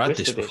 I've never had Twist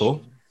this edition.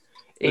 before.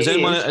 It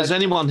Has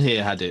anyone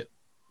here had it?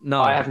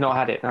 No, I have not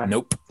had it. No.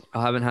 Nope.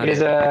 I haven't had It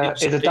is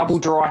it. a double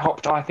dry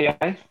hopped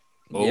IPA.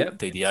 Oh, Yep.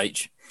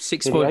 DDH.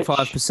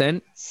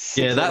 6.5%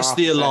 Yeah, that's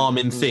the 6.5%.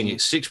 alarming thing.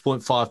 It's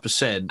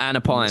 6.5% and a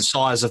the pint.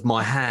 size of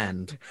my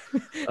hand.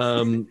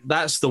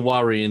 That's the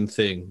worrying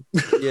thing.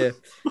 Yeah.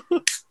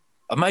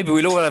 Maybe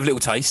we'll all have a little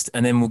taste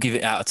and then we'll give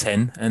it out of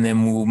 10 and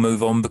then we'll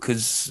move on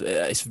because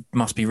it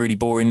must be really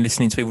boring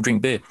listening to people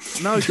drink beer.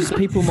 No, because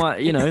people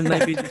might,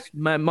 maybe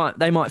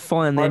they might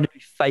find their new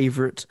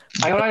favourite.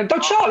 Hang on,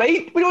 don't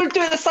Charlie. We don't want to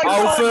do it at the same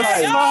Oh, for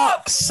time.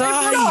 fuck's sake!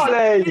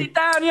 Charlie.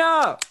 Down,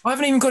 yeah. I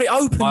haven't even got it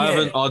open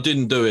yet. I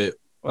didn't do it.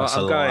 Well, That's a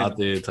I'm lie. going. I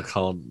did. I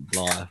can't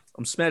lie.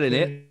 I'm smelling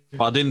it.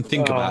 But I didn't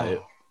think about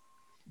it.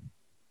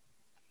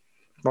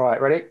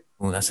 Right, ready?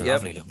 Oh, that's a Yep.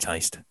 lovely little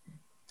taste.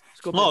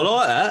 It's got Oh, I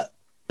like that.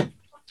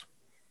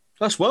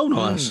 That's well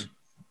nice.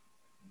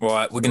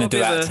 Right, we're going to Got a do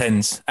bit out of of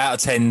 10s. Out of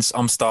 10s,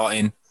 I'm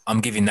starting. I'm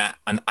giving that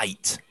an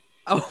 8.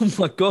 Oh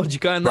my god, you're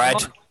going that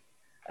Brad?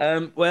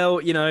 high? Well,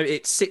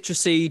 it's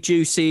citrusy,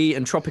 juicy,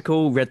 and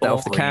tropical. Read that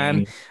off the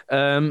can.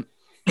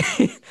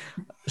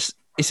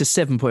 It's a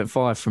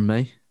 7.5 from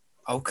me.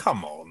 Oh,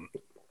 come on.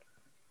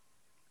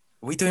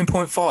 Are we doing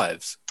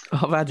 0.5s?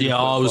 I've had Yeah,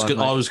 I was 0.5,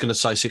 going to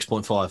say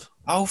 6.5.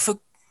 Oh, for...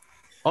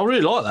 I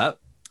really like that.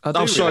 mate.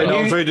 I'm sorry, really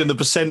I'm like reading the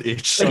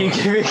percentage. Are you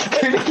giving-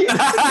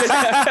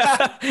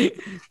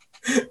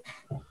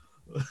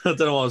 I don't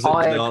know why I was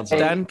looking at the answer.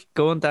 Dan,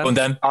 go on, Dan. Go on,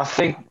 Dan. I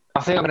think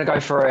I'm going to go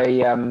for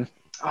a.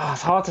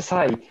 It's hard to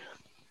say.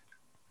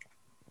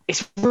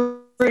 It's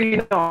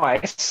really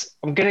nice.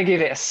 I'm going to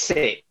give it a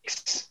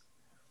 6,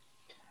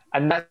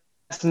 and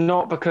that's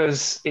not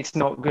because it's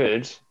not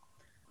good,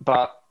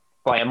 but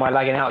wait, am I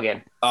lagging out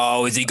again?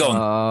 Oh, is he gone?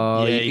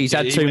 Oh, Yeah, he's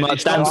had he- too he- much.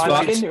 he's Dan's Am I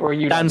fucked. lagging, or are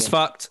you Dan's lagging?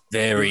 fucked.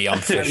 Very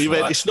unprofessional. You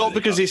went, it's not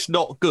because absolutely. it's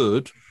not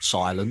good.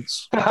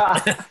 Silence.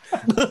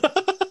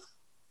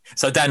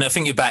 So, Dan, I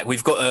think you're back.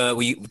 We've got...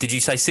 did you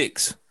say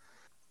 6?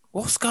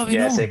 What's going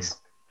Yeah, on? 6.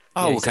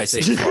 Oh, Yeah, okay, he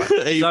 6. said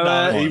Right. He- So,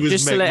 no, he was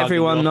just to let McMugging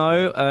everyone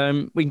off.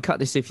 know, we can cut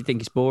this if you think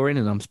it's boring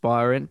and I'm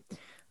spiring.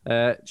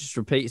 Just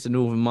repeat, it's a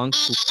Northern Monk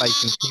called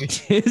Faith in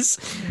Futures.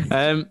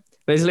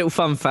 There's a little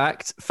fun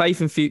fact.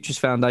 Faith in Futures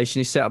Foundation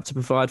is set up to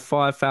provide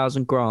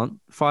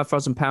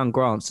 £5,000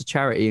 grants to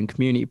charity and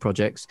community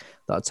projects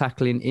that are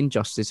tackling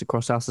injustice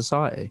across our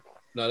society.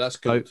 No, that's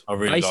So good. I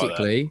really like that.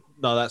 basically,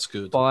 No, that's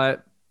good. by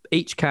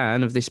each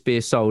can of this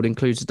beer sold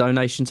includes a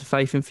donation to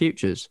Faith in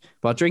Futures.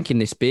 By drinking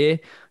this beer,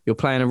 you're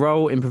playing a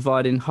role in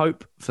providing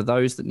hope for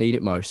those that need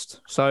it most.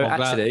 So I'm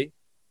glad- actually,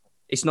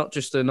 it's not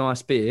just a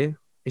nice beer;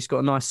 it's got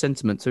a nice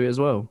sentiment to it as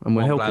well, and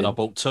we're I'm helping. glad I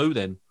bought 2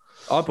 then.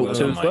 I bought Well two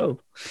done, as mate. well.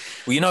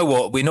 Well, you know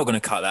what? We're not going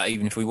to cut that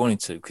even if we wanted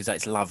to because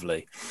that's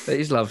lovely. It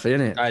is lovely,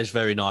 isn't it? That is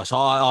very nice.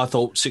 I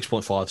thought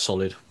 6.5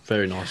 solid.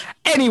 Very nice.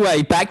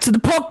 Anyway, back to the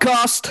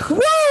podcast.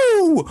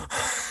 Woo!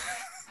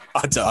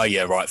 Oh,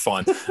 yeah, right,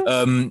 fine.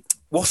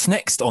 What's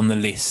next on the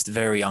list?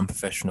 Very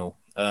unprofessional.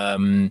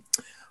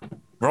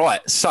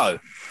 Right, so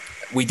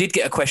we did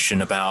get a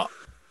question about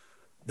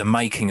the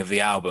making of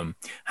the album.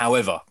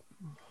 However,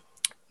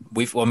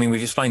 we've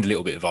explained a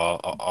little bit of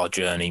our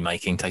journey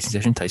making tasting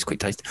session, quick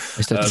taste.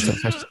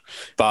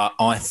 But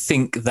I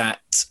think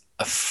that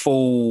a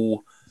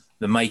full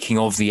the making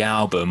of the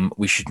album,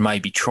 we should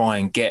maybe try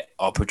and get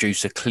our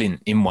producer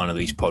Clint in one of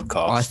these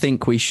podcasts. I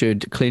think we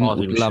should. Clint I think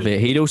would we love should.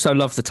 it. He'd also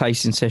love the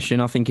tasting session.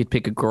 I think he'd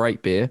pick a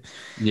great beer.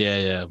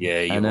 Yeah.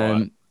 Yeah, you're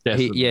And right.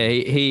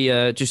 he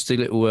just a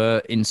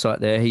little insight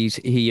there. He's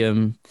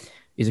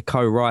a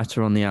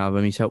co-writer on the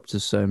album. He's helped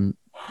us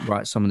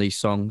write some of these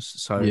songs.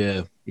 So Yeah.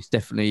 it would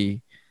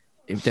definitely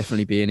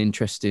be an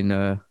interesting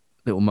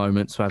little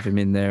moment to have him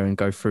in there and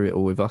go through it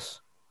all with us.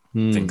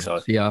 I think so.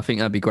 So, yeah, I think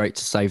that'd be great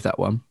to save that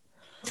one.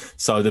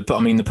 So the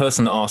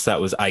person that asked that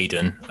was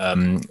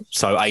Aidan.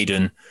 So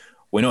Aidan,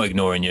 we're not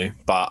ignoring you,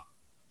 but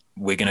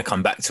we're going to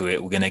come back to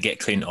it. We're going to get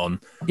Clint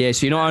on. Yeah,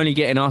 so you're not only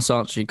getting us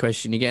answering your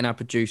question, you're getting our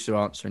producer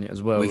answering it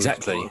as well.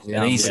 Exactly.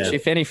 Yeah, And he's- which,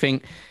 if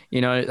anything,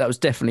 that was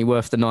definitely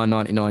worth the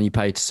 $9.99 you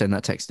paid to send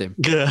that text in.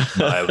 Yeah.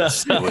 No, it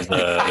was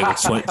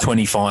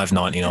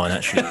 $25.99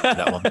 actually.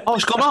 That one. Oh,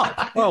 it's gone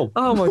up. Oh.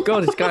 Oh my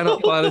god, it's going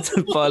up by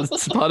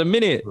the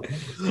minute.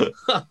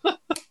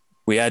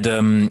 We had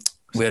Pound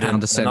a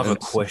another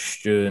sentence.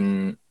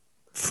 question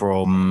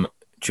from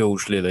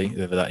George Lilly,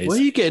 whoever that Where are is.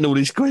 you getting all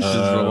these questions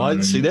from? I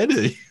haven't seen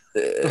any.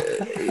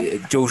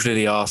 George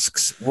Lilly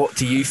asks, "What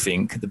do you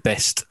think the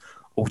best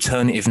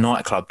alternative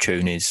nightclub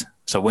tune is?"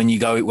 So when you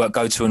go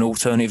to an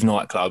alternative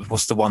nightclub,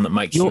 what's the one that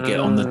makes you get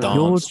on the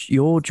dance?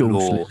 You're George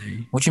floor?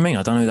 Lilly. What do you mean?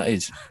 I don't know who that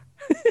is.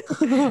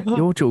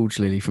 You're George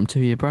Lilly from 2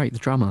 Year Break, the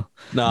drummer.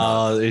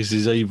 No, it's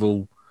his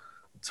evil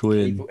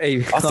twin.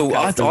 I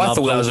thought that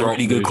was a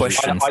really good Rock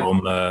question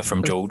music.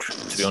 from George.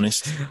 To be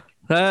honest,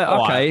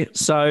 Okay,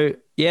 so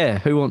yeah,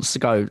 who wants to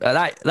go?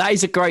 That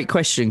is a great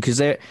question because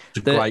It's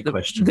a great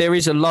question. There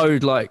is a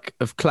load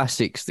of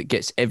classics that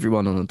gets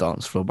everyone on the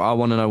dance floor, but I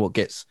want to know what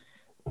gets.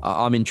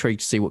 I'm intrigued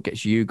to see what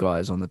gets you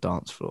guys on the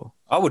dance floor.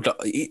 I would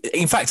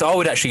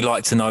actually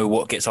like to know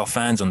what gets our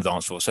fans on the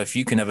dance floor. So if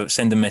you can ever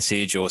send a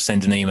message or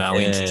send an email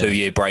into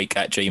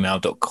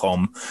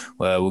 2yearbreak@gmail.com,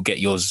 where we'll get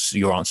your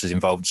answers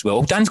involved as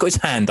well. Dan's got his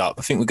hand up.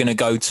 I think we're going to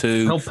go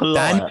to How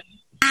polite. Dan.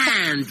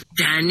 And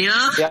Daniel.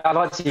 Yeah, I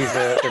like to use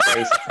the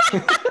phrase.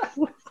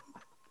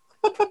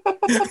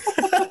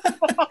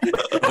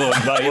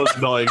 I was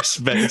not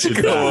expecting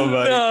that.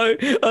 No,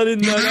 I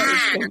didn't know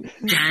that. And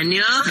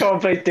Daniel. Come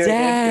on, please do it.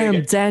 Damn, Do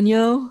it.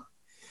 Daniel.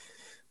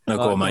 No,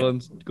 go on,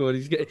 mate. Go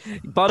on.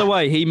 By the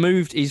way,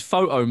 his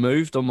photo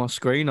moved on my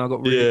screen. I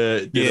got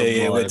really. Yeah,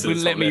 Yeah, mine. we're It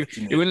wouldn't let me.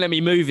 It wouldn't let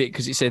me move it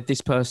because it said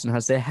this person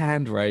has their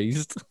hand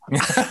raised.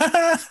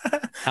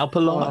 How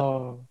polite.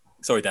 Oh.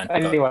 Sorry, Dan.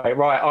 Anyway,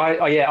 right.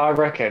 I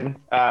reckon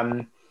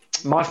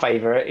my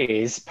favourite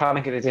is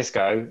Panic at the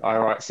Disco. I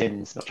write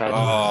Sins, not Tragedy.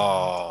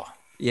 Oh,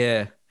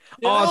 Yeah.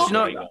 Yeah, Do you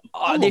know,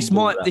 I'm this on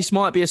board might with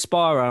that. be a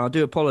spiral. And I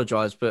do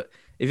apologise, but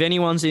if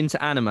anyone's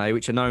into anime,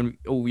 which I know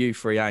all you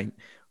three ain't,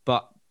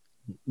 but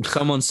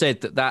someone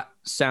said that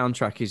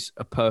soundtrack is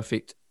a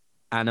perfect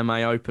anime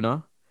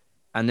opener,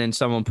 and then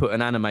someone put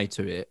an anime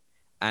to it,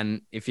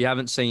 and if you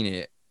haven't seen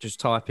it, just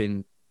type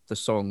in the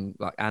song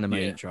like anime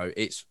intro.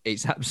 It's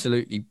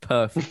absolutely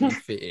perfectly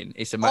fitting.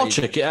 It's amazing. I'll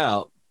check it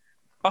out.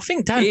 I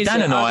think It is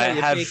Dan and I'll I get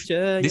your have picture,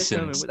 you're listened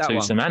coming with that to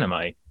one. some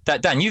anime.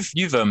 Dan, you've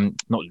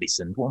not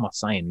listened. What am I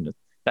saying?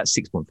 That's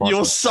 6.5.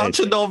 You're such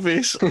a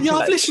novice. Yeah,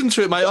 I've listened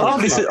to it, mate. I've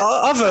listened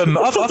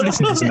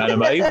to some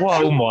anime.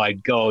 Oh my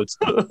god!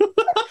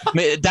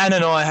 Dan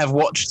and I have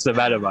watched some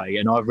anime,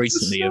 and I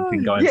recently have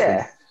been going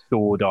Yeah. through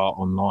Sword Art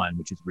Online,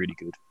 which is really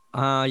good.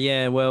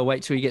 Yeah, well,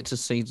 wait till you get to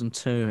season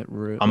 2.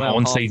 I'm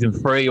on season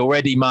 3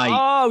 already, mate.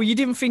 Oh, you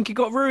didn't think it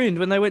got ruined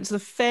when they went to the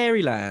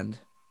fairyland?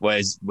 Where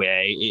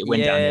it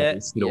went down there.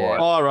 It's still Yeah.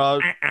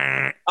 alright. All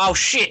right. Oh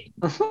shit!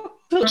 All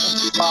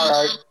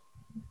right.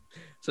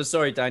 So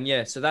sorry, Dan.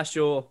 Yeah, so that's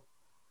your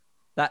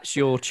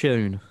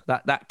tune.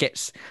 That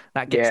gets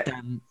Yeah.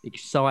 Dan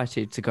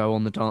excited to go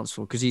on the dance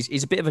floor because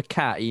he's a bit of a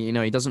cat. He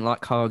doesn't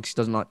like hugs. He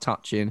doesn't like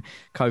touching.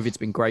 COVID's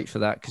been great for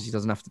that because he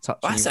doesn't have to touch.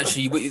 That's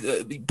anyone.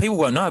 actually people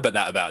won't know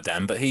about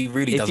Dan, but he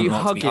really If doesn't you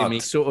like hug to be him, hugged. he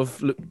sort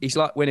of he's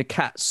like when a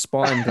cat's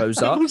spine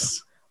goes up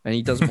and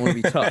he doesn't want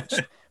to be touched.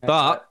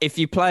 But if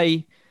you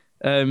play,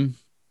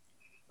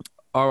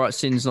 all right,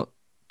 sins not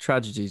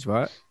tragedies,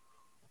 right?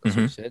 That's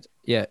what you said.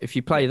 Yeah, if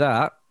you play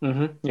that,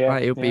 Yeah.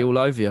 right, he'll be all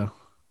over you.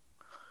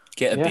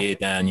 Get a Yeah. beer,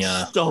 Dan.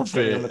 Yeah. Stop on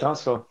the it.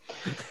 dance floor.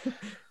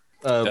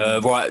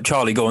 Right,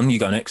 Charlie, go on. You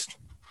go next.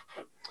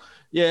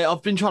 Yeah,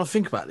 I've been trying to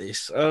think about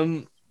this.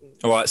 All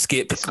right,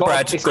 Skip. It's got-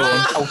 Brad, it's go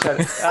on.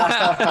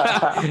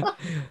 got-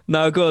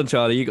 No, go on,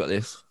 Charlie. You got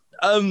this.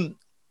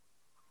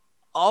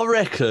 I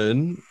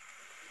reckon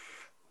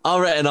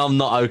I'm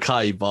Not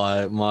Okay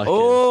by Michael.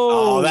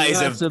 Oh, that is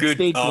that's a good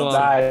big answer. one.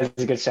 That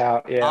is a good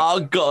shout. Yeah.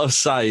 I've got to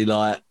say,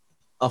 like,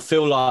 I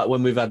feel like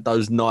when we've had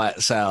those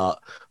nights out,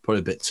 probably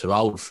a bit too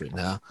old for it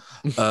now.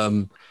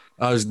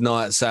 Those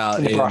nights out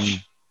In the in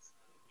brush.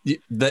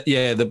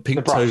 the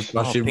pink brush.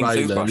 toothbrush in Pink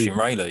toothbrush Rayleigh in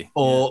Rayleigh.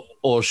 or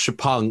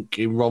Chapunk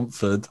in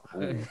Romford.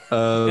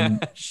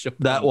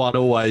 That one I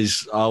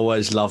always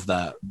love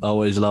that. I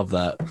always love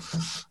that.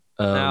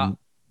 Now-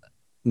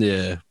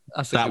 Yeah.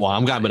 That's a That good one,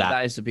 I'm going with that.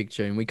 That is a big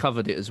tune. We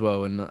covered it as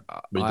well, and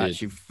We I did.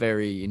 actually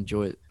very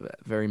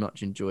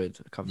much enjoyed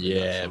covering Yeah,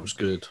 that it song. was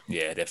good.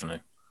 Yeah,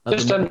 definitely.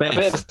 Just a bit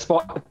of a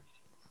spot.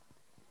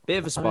 Bit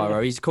of a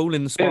Spyro. He's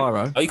calling the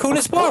Spyro. Are you calling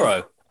it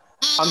Spyro?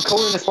 I'm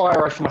calling the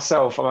Spyro for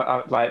myself.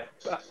 I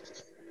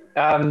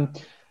was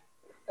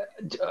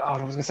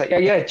going to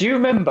say, yeah. Do you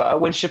remember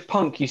when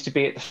Shapunk used to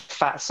be at the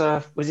Fat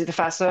Surf? Was it the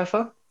Fat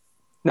Surfer?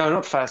 No,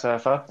 not the Fat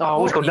Surfer. Oh,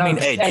 what's called? You mean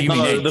Edge? You mean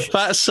No, Edge? the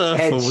Fat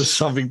Surfer Edge. was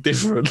something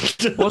different.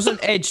 Wasn't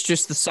Edge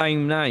just the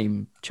same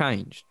name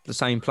changed? The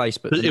same place,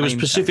 but the It was name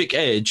Pacific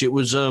Edge. It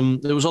was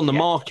on the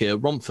market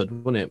at Romford,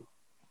 wasn't it?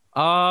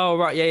 Oh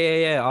right,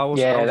 yeah. I was.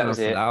 That was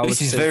it.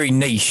 This is very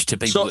niche to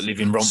people that live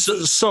in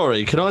Romford.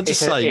 Sorry, can I just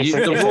say it's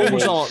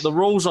a the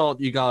rules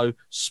aren't you go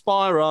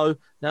Spyro.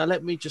 Now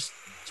let me just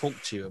talk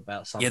to you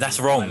about something. Yeah, that's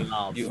I wrong.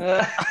 love. You-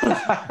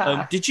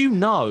 Did you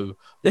know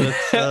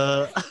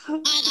that?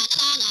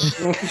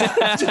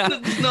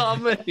 Do you know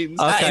what I mean?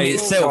 That in Okay,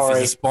 itself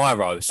is a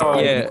Spyro.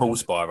 Sorry, Yeah. you call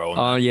Spyro.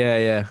 Oh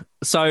yeah.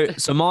 So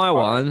my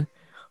one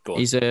Go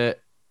on. is a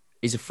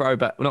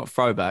throwback. Well, not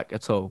throwback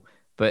at all.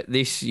 But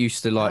this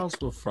used to like. How's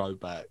the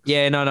throwback?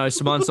 Yeah, no.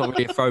 So mine's not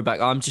really a throwback.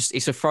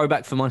 It's a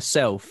throwback for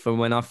myself from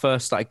when I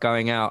first started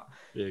going out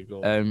Yeah,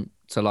 go on.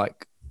 to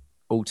like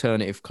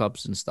alternative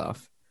clubs and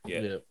stuff.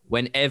 Yeah.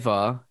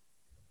 Whenever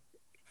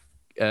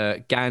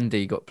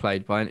Gandhi got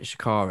played by Anish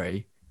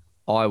Shikari,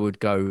 I would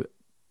go.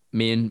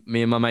 Me and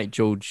my mate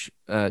George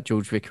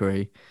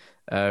Vickery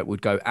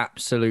would go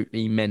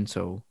absolutely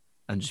mental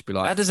and just be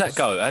like, How does that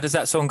go? How does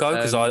that song go?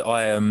 Because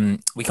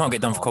we can't get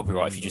done for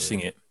copyright if you just sing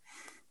it.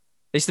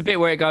 It's the bit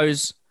where it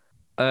goes,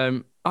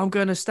 I'm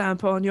gonna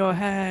stamp on your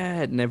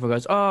head, and everyone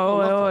goes,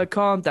 oh,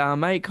 calm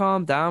down, mate,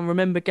 calm down.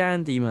 Remember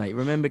Gandhi, mate.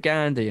 Remember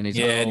Gandhi, and he's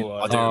Yeah,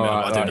 like, I do remember.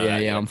 I do know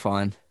that, yeah, I'm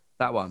fine.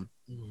 That one.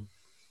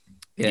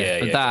 Yeah,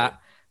 but yeah,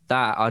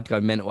 that I'd go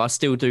mental. I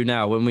still do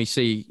now when we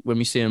see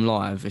them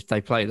live. If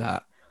they play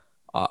that,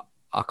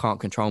 I can't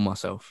control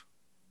myself.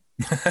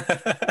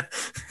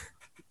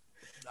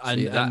 And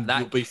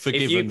you'll be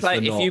forgiven if you play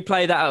for not. if you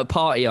play that at a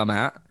party I'm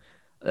at,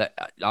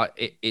 I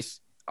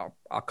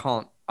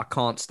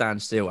can't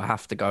stand still. I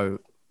have to go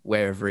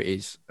wherever it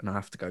is, and I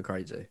have to go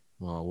crazy.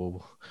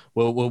 Well,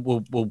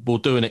 we'll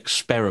do an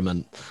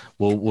experiment.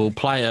 We'll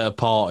play at a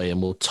party and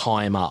we'll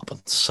time up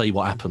and see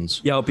what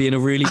happens. Yeah, I'll be in a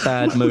really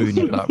bad mood. And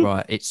you'll be like,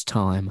 right, it's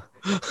time.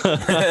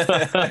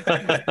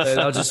 And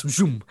I'll just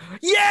zoom.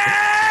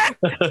 Yeah.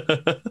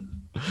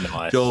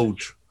 Nice.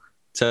 George,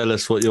 tell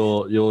us what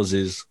yours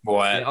is.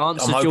 Right.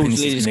 Answer I'm hoping George this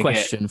is Lee's gonna get-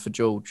 question for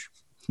George.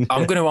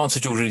 I'm going to answer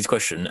George Lee's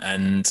question,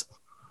 and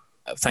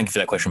thank you for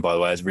that question, by the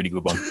way. It's a really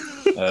good one.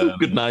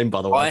 Good name,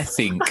 by the way. I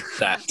think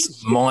that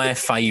my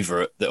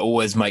favourite that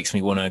always makes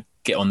me want to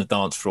get on the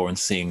dance floor and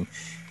sing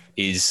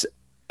is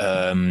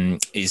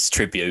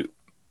Tribute.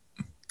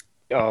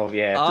 Oh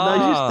yeah.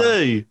 Ah. Tenacious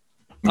D.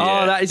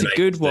 Oh, that is a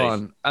good Tenacious D. one.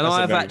 And That's a I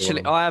have very actually,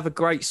 good one. I have a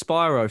great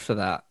Spyro for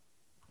that.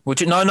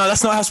 No,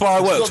 that's not how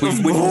Spyro works.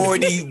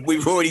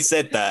 We've already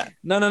said that.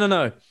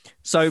 No.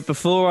 So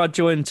before I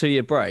joined To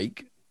Your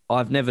Break,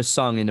 I've never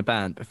sung in a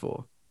band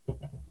before.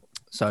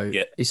 So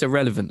Yeah. it's a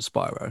relevant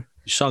Spyro.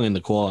 You sung in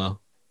the choir.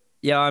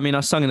 Yeah, I mean, I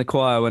sung in the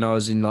choir when I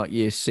was in like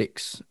year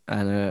 6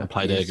 and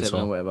played year air 7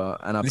 guitar. or whatever.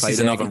 And I This played is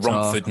air another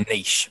guitar. Romford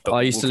niche. But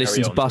I used to we'll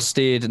listen carry to on.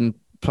 Busted and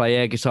play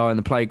air guitar in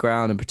the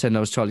playground and pretend I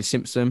was Charlie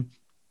Simpson.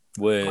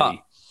 Way.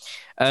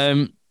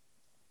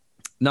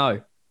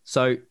 No.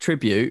 So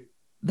Tribute,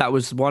 that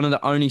was one of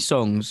the only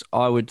songs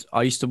I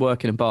used to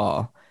work in a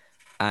bar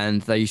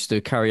and they used to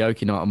do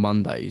karaoke night on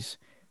Mondays.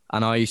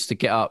 And I used to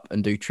get up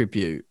and do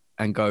Tribute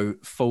and go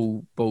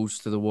full balls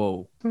to the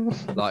wall.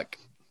 Like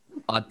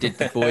I did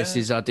the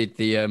voices, I did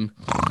the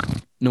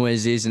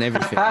noises and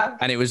everything.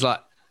 And it was like,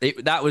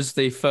 that was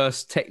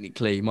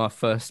technically my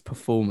first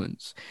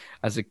performance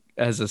as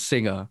a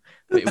singer.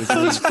 But it was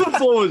First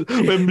performance.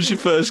 When was your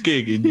first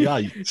gig? In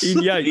Yates?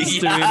 in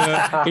Yates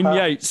in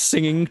Yates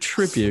singing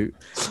Tribute.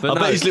 But I no,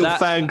 bet his little that-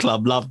 fan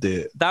club loved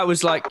it. That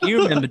was like,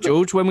 you remember,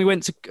 George, when we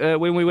went to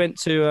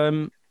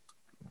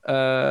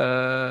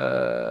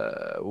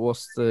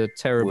what's the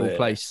terrible Where?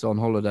 place on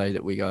holiday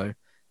that we go?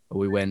 Or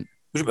we went?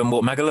 Would it have been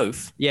what,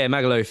 Magaluf? Yeah,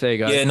 Magaluf. There you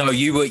go. Yeah, no,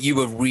 you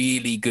were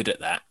really good at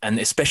that, and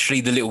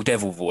especially the little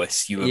devil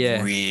voice. You were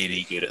Yeah.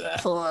 really good at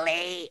that.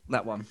 Play,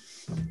 That one.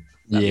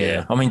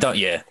 Yeah, I mean, don't.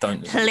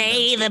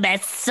 play the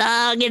best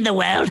song in the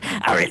world, or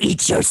I'll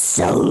eat your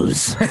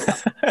souls.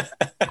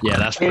 Yeah,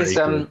 that's pretty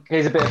good.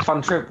 Here's a bit of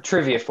fun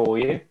trivia for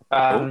you.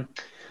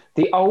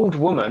 The old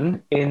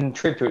woman in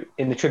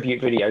the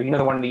tribute video, you know,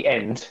 the one at the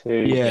end who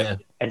Yeah.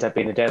 ends up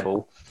being the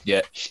devil.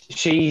 Yeah.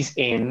 She's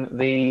in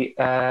the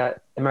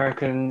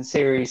American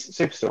series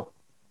Superstore.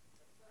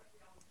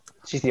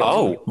 She's the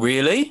old woman. Oh,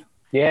 really?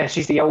 Yeah,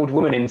 she's the old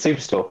woman in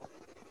Superstore.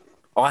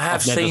 I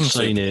have I've never seen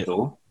seen it.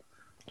 Superstore,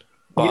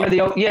 You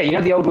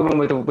know the old woman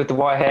with the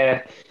white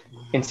hair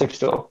in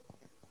Superstore.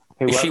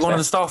 Who Is works she one there? of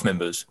the staff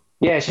members?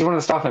 Yeah, she's one of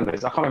the staff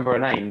members. I can't remember her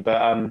name,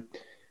 but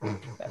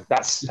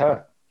that's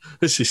her.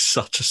 This is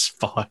such a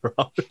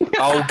spiral.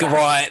 Oh,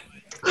 right.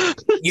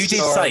 You did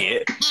Sorry. say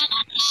it.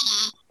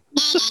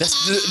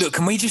 Look,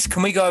 can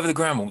we go over the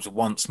ground rules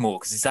once more?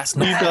 Because that's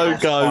not You how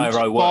don't go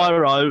Spyro works.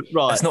 Spyro,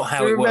 right? That's not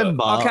how it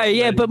Remember? Okay,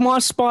 yeah, but my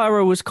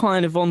Spyro was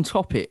kind of on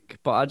topic,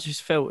 but I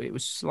just felt it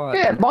was slightly.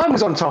 Yeah, mine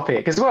was on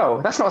topic as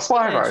well. That's not a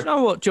Yeah, Spyro. you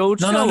know what,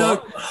 George? No, You know no,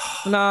 what?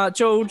 Nah,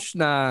 George,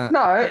 nah.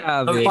 No, Get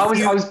out of No, it. I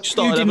was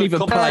You didn't even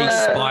play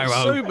Spyro.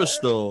 Spyro.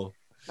 Superstore.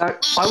 no,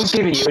 I was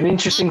giving you an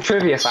interesting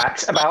trivia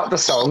fact about the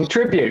song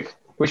Tribute,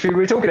 which we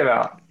were talking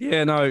about.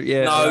 Yeah, no,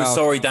 yeah. No, wow.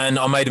 sorry, Dan.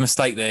 I made a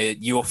mistake there.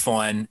 You're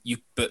fine.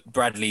 But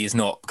Bradley is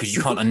not because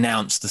you can't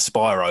announce the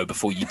Spyro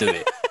before you do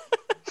it.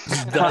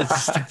 That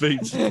just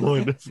defeats the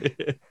point of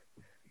it.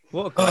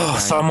 What a great Oh, game.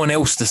 someone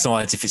else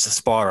decides if it's a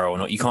Spyro or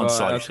not. You can't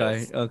decide.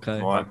 Right,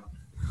 okay. Right.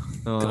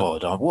 All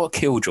right. God, what a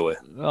killjoy.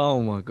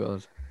 Oh my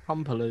god.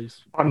 Hum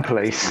police. On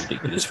police.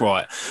 Ridiculous.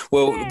 Right.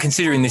 Well,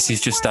 considering this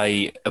is just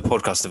a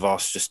podcast of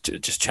us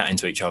just chatting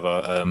to each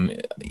other,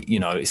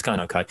 it's going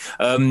okay.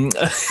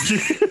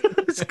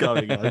 It's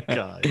going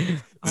okay.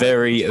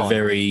 Very, Fine.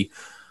 very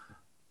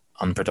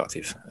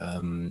unproductive.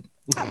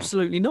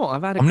 Absolutely not.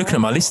 I've had. I'm looking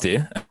at my list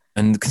here,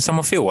 and can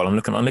someone feel while I'm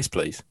looking at my list,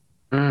 please?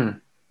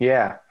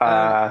 Yeah.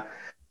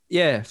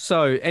 Yeah.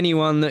 So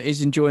anyone that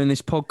is enjoying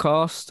this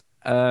podcast,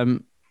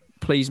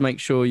 please make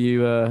sure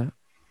you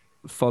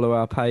follow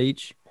our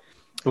page.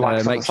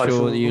 Like us on make the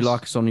sure that you socials.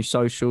 like us on your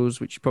socials,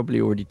 which you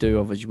probably already do,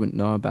 otherwise you wouldn't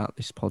know about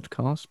this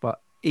podcast. But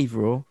either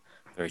or,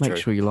 Very make true.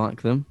 sure you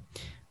like them.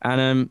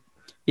 And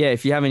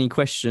if you have any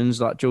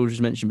questions, like George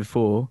has mentioned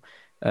before,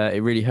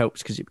 it really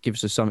helps because it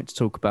gives us something to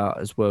talk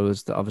about as well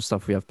as the other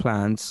stuff we have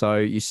planned. So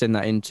you send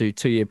that into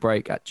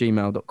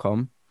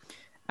 2yearbreak@gmail.com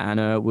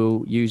and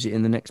we'll use it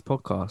in the next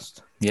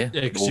podcast. Yeah.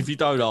 Yeah, because if you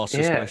don't ask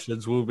us Yeah.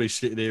 questions, we'll be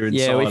sitting here in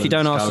Yeah, silence. if you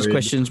don't ask us going,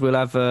 questions, we'll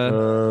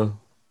have.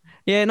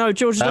 Yeah, no,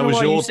 George, That I don't know was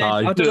why you your said.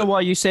 day. I don't know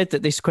why you said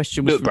that this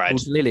question was Look, from Brad.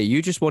 George Lilly.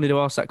 You just wanted to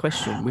ask that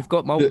question. We've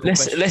got multiple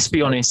questions. Let's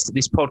be honest.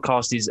 This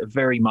podcast is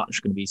very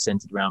much going to be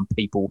centered around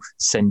people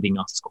sending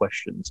us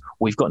questions.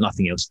 We've got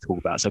nothing else to talk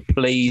about, so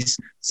please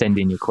send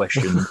in your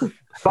question.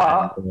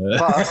 But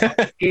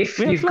if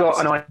We have you've got lots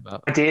an to talk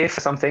about. idea for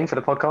something for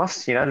the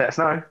podcast, let us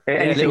know. Yeah,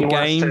 Anything little you want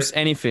us games, to-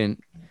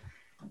 anything.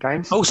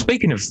 games. Oh,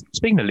 speaking of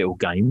little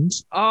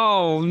games,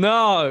 Oh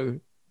no!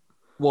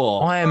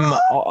 What?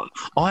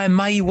 I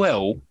may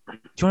well. Do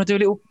you want to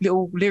do a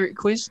little lyric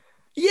quiz?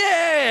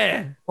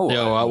 Yeah, Oh, Yeah,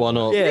 all right, why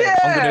not?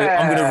 yeah,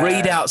 I'm gonna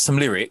read out some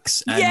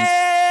lyrics and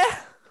yeah.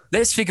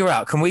 let's figure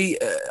out. Can we?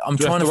 I'm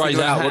Do you trying have to to raise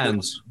figure our out what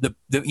hands?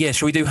 yeah.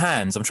 Shall we do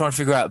hands? I'm trying to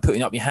figure out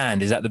putting up your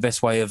hand. Is that the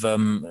best way of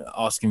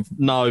asking?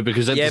 No,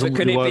 because that Yeah, doesn't but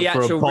could really it be work for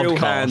a actual real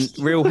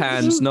podcast. real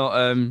hands, not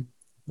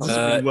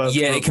really work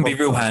Yeah, for a it can be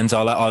real podcast. hands.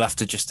 I'll have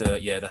to just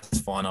yeah, that's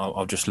fine.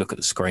 I'll just look at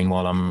the screen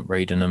while I'm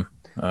reading them.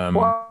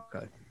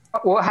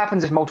 What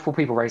happens if multiple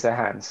people raise their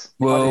hands?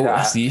 If I do Well, that,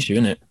 that's the issue,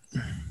 isn't it?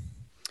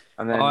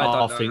 and then I I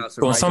don't know think- how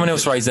to Go on, rate someone it.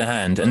 else raise their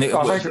hand. And raise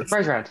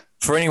your hand.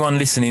 for anyone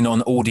listening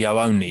on audio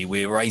only,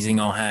 we're raising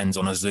our hands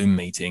on a Zoom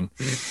meeting.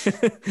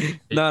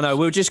 No,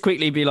 we'll just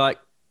quickly be like,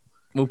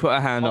 we'll put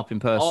a hand up in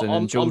person,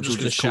 and George will just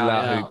going to just call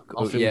shout it out out. who.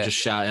 I think yeah. we'll just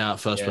shout it out.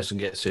 First Yeah. person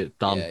gets it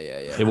done. Yeah.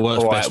 It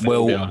works All right, best.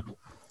 well- for video.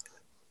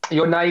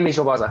 Your name is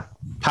your buzzer.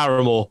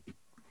 Paramore.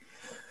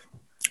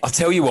 I'll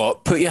tell you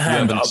what. Put your You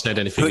hand haven't up. said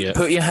anything yet.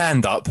 Put your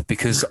hand up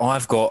because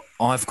I've got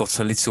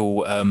a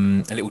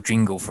little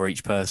jingle for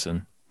each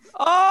person.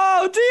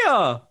 Oh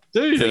dear!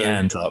 Do Put you? your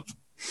hand up.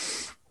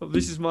 Oh,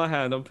 this is my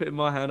hand. I'm putting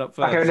my hand up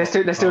first. Okay, let's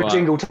do a Alright.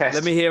 jingle test.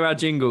 Let me hear our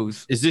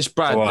jingles. Is this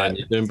Brad? All Then? right.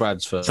 You're doing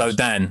Brad's first. So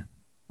Dan,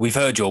 we've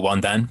heard your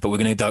one, Dan, but we're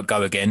going to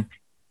go again.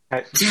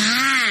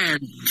 Damn,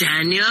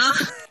 Daniel.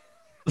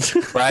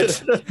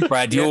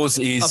 Brad, yours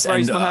I've is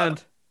raised my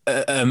hand.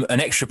 an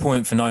extra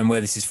point for knowing where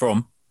this is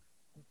from.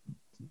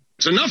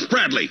 It's enough,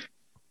 Bradley.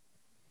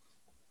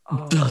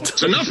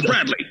 It's enough,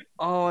 Bradley.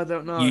 Oh, I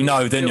don't know. You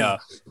know, don't you?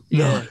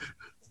 Yeah.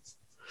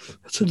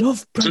 That's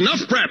enough. It's enough,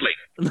 Bradley.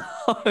 No,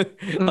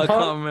 I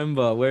can't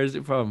remember. Where is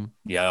it from?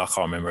 Yeah, I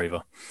can't remember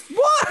either.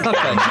 What?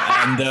 Okay.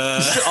 And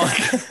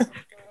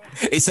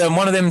it's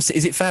one of them.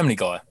 Is it Family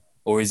Guy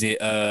or is it?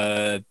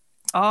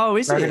 Oh,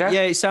 is Radio it? Guy?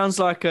 Yeah, it sounds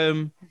like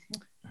the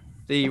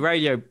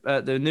radio,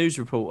 the news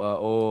reporter,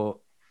 or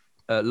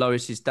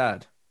Lois's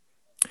dad.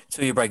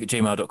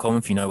 2yearbreak@gmail.com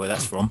if you know where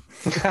that's from.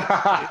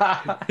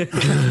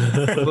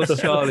 What's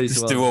Charlie's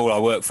Just one? do all I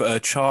work for.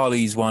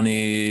 Charlie's one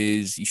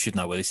is. You should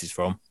know where this is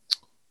from.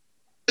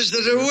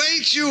 That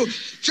awaits you.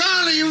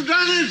 Charlie, you've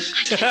done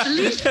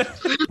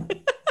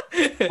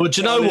it. But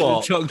do you know Charlie and the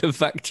what? Chocolate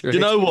Factory. Do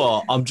you know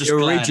what? I'm just The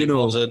glad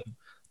original. It wasn't. Do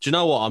you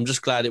know what? I'm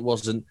just glad it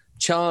wasn't.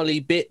 Charlie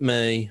bit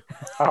me.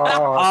 Oh, Oh,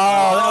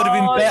 that would have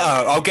been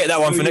better. I'll get that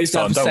one for We next need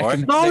to have time. a Don't worry.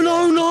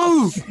 second.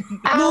 No.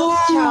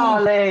 Ouch,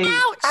 Charlie.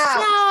 Ouch,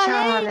 Ouch, Charlie.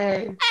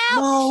 Charlie.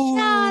 Ouch,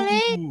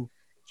 Charlie.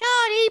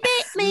 Charlie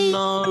bit me.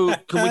 No.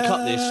 Can we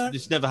cut this?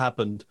 This never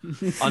happened.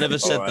 I never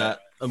said All right. that,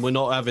 and we're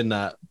not having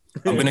that.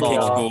 I'm going to keep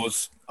Oh.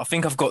 scores. I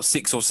think I've got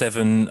 6 or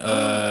 7.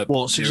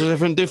 What? 6 or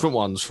 7 different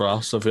ones for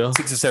us, have you?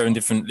 6 or 7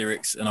 different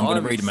lyrics, and I'm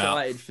going to read them out.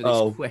 excited for these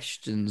Oh.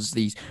 questions.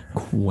 These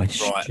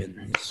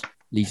questions.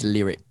 These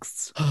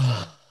lyrics.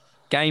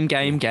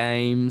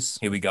 Games.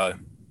 Here we go.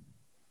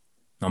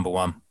 Number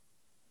 1.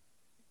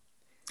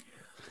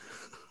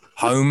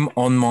 Home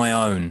on my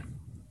own.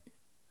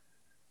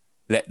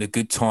 Let the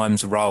good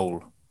times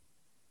roll.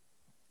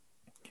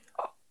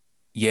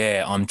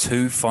 Yeah, I'm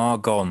too far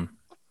gone.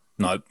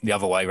 No, the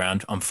other way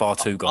round. I'm far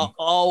too gone.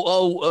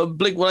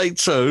 Blink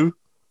 182.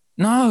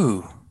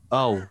 No.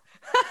 Oh,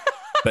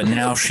 But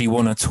now she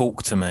want to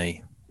talk to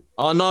me.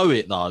 I know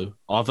it though.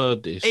 I've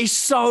heard this. It's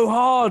so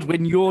hard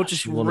when you're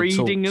just You wanna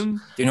reading talk.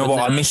 them. Do you know But what?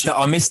 now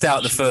I missed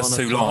out the She first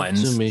wanna two talk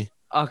lines. To me,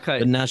 Okay.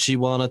 but now she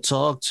wanna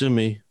talk to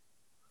me.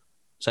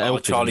 So Oh,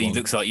 Elfie Charlie, one.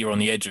 looks like you're on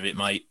the edge of it,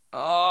 mate.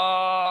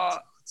 Oh,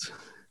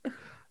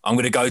 I'm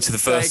going to go to the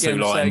say first again,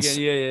 two say lines,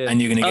 again. Yeah.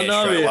 and you're going to I get it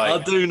know straight it. away. I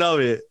do know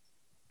it.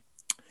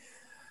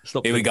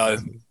 Stop Here we go.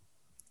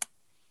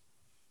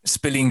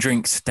 Spilling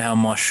drinks down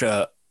my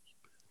shirt.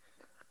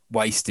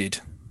 Wasted.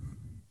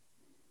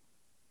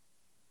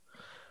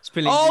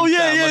 Spilling Oh, drinks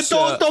yeah, down my yeah,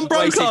 shirt. Don Broco.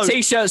 Wasted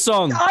T-shirt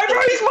song. I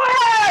raised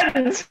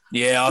my hand.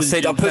 Yeah, I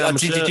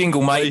did your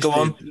jingle, mate. Go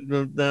on.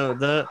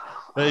 No.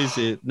 Where is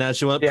it? Now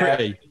she went Yeah.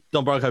 pretty.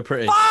 Don Broco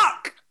pretty.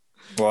 Fuck!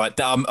 Right,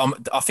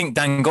 I think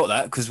Dan got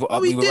that because he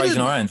we were raising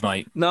didn't. our hands,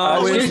 mate.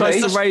 No, we're excuse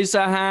supposed me. to raise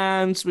our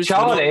hands. We're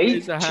supposed to Charlie,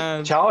 raise our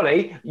hands.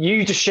 Charlie,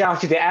 you just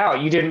shouted it out.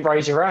 You didn't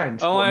raise your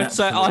hand. Oh, I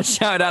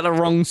shouted out the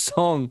wrong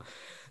song.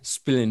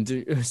 Spilling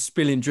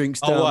drinks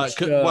down. Oh, my right.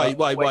 shirt.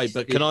 Wait.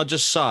 But can I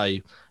just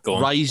say, Go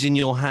on. raising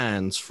your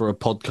hands for a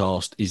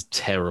podcast is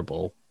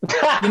terrible.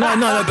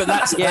 No, but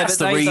that's Yeah, that's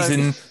but the they don't-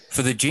 reason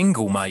for the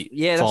jingle, mate.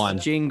 Yeah, that's Fine.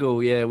 the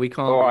jingle. Yeah, we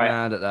can't All be right.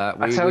 mad at that.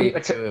 I tell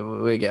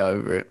you- We get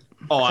over it.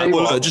 All Tell right, you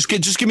well, what. look,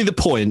 just give me the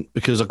point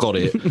because I got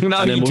it. No,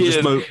 and then you we'll just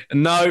didn't. move.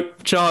 No,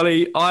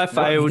 Charlie, I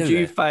failed. did You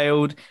it?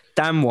 failed.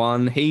 Dan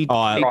won. He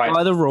All right. played Right.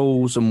 by the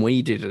rules, and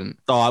we didn't.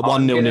 All right,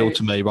 I'm 1-0 gonna-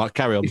 to me. Right,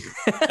 carry on.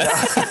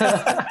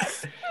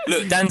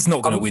 Look, Dan's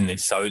not going to win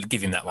this, so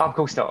give him that one. Of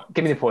course not.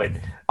 Give me the point.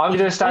 I'm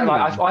going to stand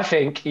like I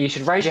think you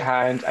should raise your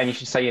hand and you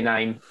should say your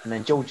name, and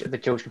then George can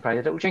play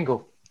the little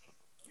jingle.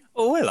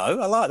 Oh, hello,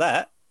 I like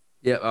that.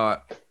 Yeah, all right.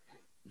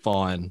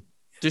 Fine.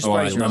 Just All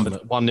right, raise your number-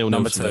 hand. 1-0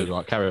 Number to me. two.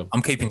 Right, carry on.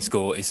 I'm keeping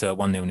score. It's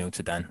 1-0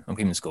 to Dan. I'm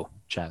keeping the score.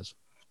 Chaz.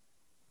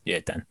 Yeah,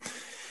 Dan.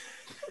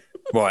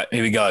 Right,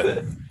 here we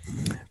go.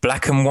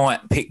 Black and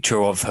white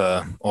picture of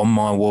her on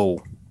my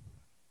wall.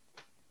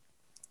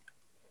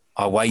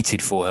 I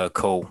waited for her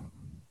call.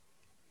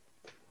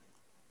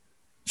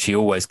 She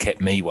always kept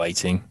me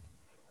waiting.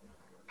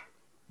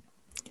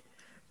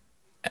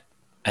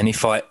 And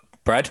if I...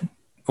 Brad?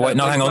 Wait,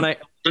 no, hang on.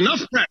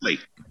 Enough, Bradley.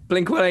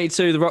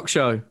 Blink-182, The Rock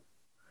Show.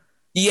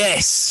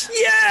 Yes!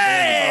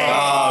 Yeah!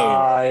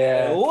 Oh,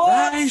 yeah.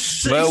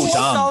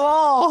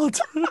 well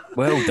done.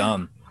 Well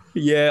done.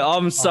 Yeah,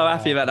 I'm so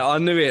happy about that. I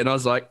knew it, and I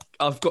was like,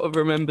 I've got to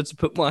remember to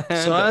put my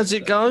hand So up. how's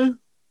it go?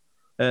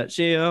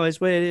 She always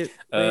waited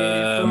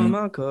for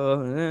my call.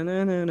 Na,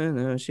 na, na, na,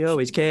 na. She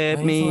always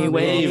kept me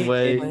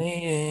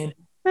waiting.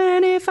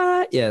 And if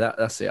I... Yeah,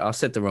 that's it. I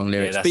said the wrong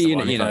lyrics. that's But the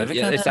you know, one.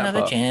 it's that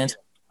part.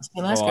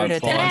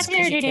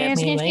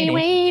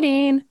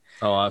 Waiting.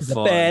 All right,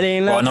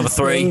 fine. Right, number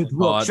three.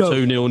 All right,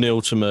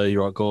 2-0 to me.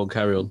 Right, go on,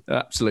 carry on.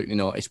 Absolutely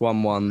not. It's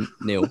 1-1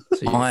 nil.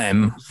 to you. I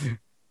am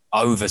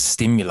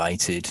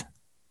overstimulated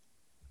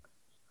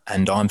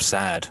and I'm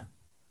sad.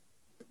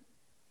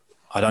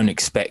 I don't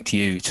expect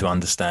you to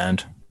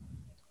understand.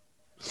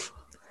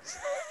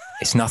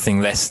 It's nothing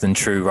less than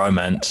true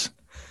romance.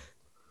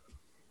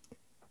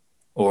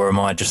 Or am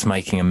I just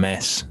making a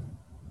mess?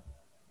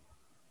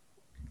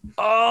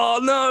 Oh,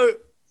 no.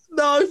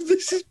 No,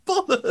 this is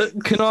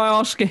bollocks. Can I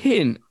ask a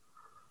hint?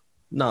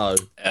 No.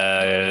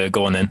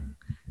 Go on then.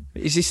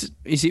 Is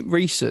it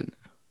recent?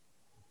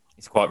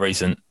 It's quite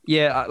recent.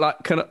 Yeah,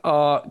 can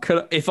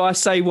if I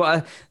say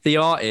the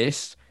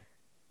artist,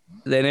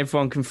 then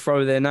everyone can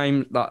throw their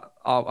name. Like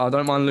I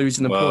don't mind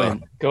losing a Well,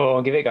 point. Go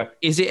on, give it a go.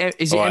 Is it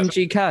all right.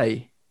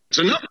 MGK? It's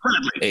enough,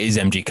 Bradley. It is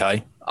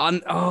MGK.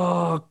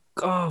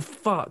 Oh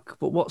fuck!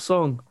 But what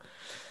song?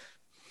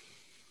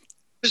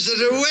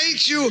 That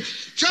awaits you.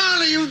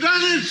 Charlie, you've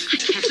done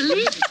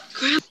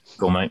it.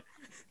 Go on, mate.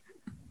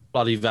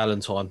 Bloody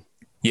Valentine.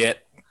 Yeah.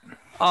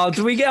 Oh,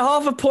 do we get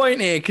half a point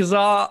here? Because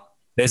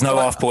There's no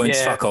half points.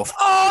 Yeah. Fuck off.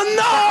 oh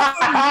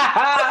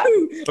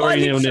no!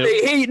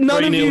 3-0.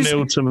 None of 3-0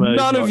 you, to me.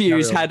 none of Right, you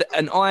carry on. had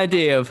an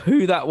idea of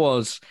who that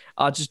was.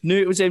 I just knew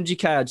it was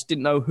MGK. I just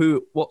didn't know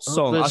what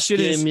song. I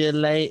should have.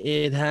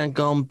 Stimulated had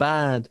gone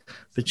bad,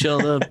 but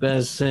you're the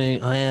best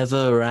thing I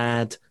ever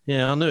had.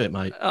 Yeah, I knew it,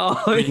 mate.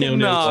 Oh 3-0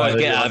 no! to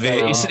Get out of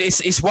it.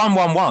 It's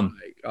 1-1-1.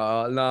 No,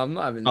 I'm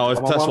not having. Oh, if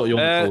that's what you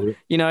want to call it.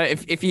 You know,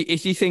 if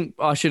you think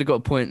I should have got a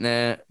point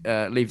there,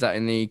 leave that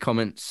in the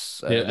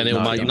comments. Yeah, and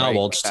it'll make no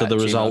odds to the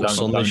results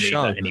on this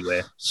show.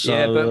 Anywhere. So,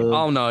 Yeah, but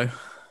oh no.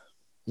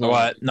 All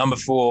right, number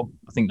four.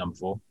 I think number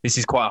four. This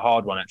is quite a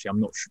hard one, actually. I'm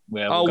not sure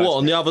where. Oh, we'll go what? to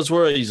And the next. others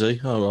were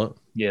easy. All right.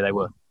 Yeah, they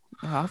were.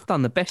 I've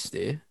done the best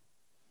here.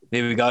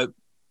 Here we go.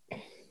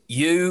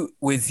 You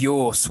with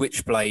your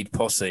switchblade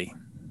posse.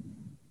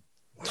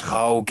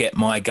 I'll get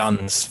my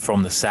guns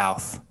from the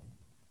south.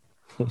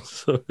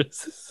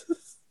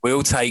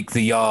 We'll take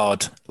the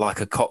yard like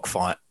a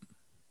cockfight.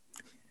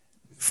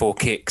 For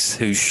kicks,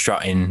 who's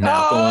strutting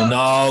now? Go on.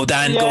 No,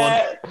 Dan, go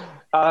on.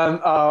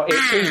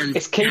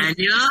 It's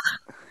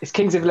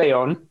Kings of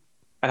Leon,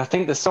 and I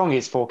think the song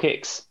is Four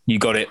Kicks. You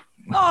got it.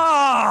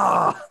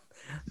 Oh,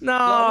 no.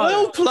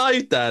 Well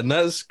played, Dan.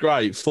 That's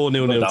great.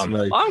 4-0 Well to done.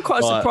 me. I'm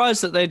quite Right.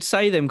 surprised that they'd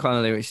say them kind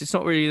of lyrics. It's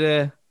not really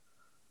their.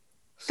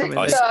 something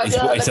Oh,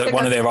 that- it's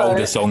one of their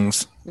older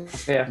songs.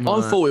 Yeah.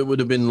 I thought it would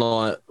have been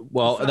like,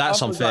 well,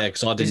 that's unfair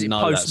because I Is didn't it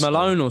know Post that.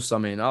 Malone or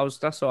something? That's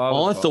what I I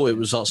was. thought it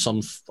was like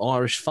some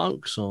Irish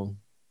folk song.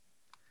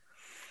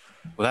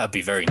 Well, that'd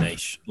be very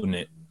niche, wouldn't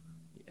it?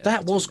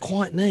 That was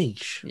quite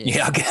niche.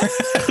 Yeah.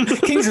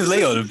 Kings of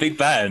Leon, a big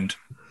band.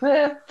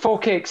 Yeah, Four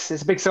Kicks.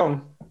 It's a big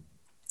song.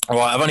 All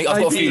right, I've got a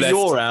Maybe few in left.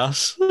 your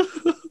house.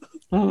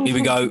 Here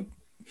we go.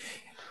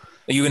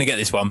 Are you going to get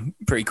this one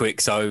pretty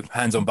quick? So,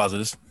 hands on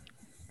buzzers.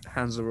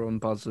 Hands are on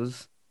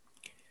buzzers.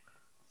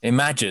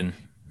 Imagine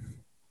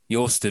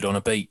you're stood on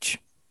a beach.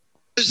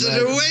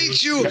 That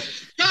await you.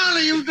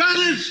 Charlie, you've done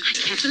it.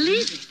 I can't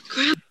believe it.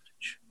 Grandma.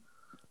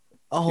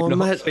 Oh, You're in a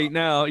hot man. seat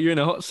now. You're in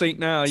a hot seat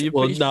now.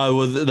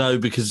 Well, no,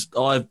 because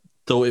I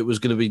thought it was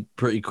going to be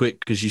pretty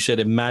quick because you said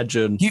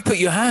imagine. You put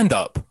your hand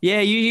up.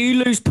 Yeah,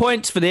 you lose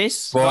points for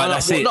this. Right,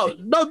 that's it.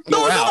 No.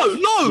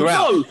 You're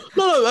out.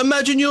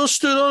 Imagine you're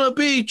stood on a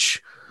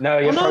beach. No,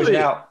 you're I know frozen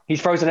it. out.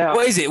 He's frozen out.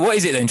 What is it? What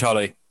is it then,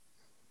 Charlie?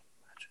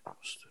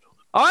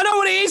 I know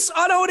what it is.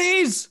 I know what it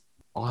is.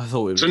 I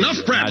thought it was It's enough,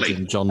 gonna be Bradley.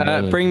 Imagine John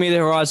Lennon. Bring Me the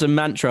Horizon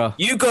mantra.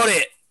 You got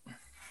it.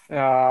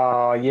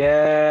 Oh,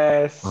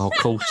 yes. Oh, of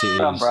course it Well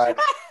done, is. Brad.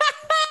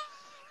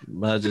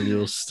 Imagine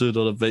you're stood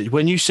on a beach.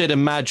 When you said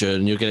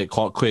imagine, you get it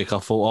quite quick. I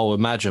thought, oh,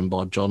 Imagine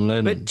by John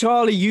Lennon. But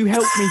Charlie, you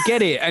helped me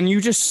get it, and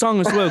you just sung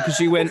as well because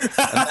you went,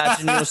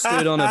 "Imagine you're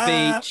stood on a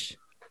beach,"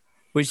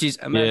 which is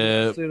imagine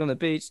Yeah. you're stood on a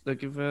beach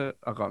looking for.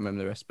 I can't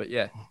remember the rest, but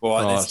yeah. All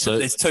right, Right, so-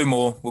 there's two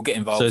more. We'll get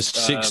involved. so it's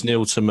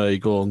 6-0 to me.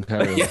 Go on,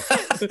 carry on.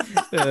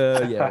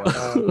 Yeah.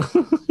 Well,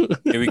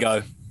 Here we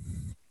go.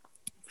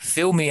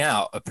 Fill me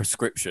out a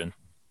prescription.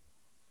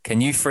 Can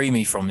you free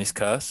me from this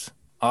curse?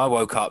 I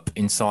woke up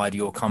inside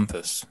your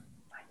compass,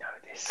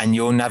 and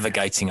you're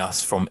navigating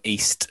us from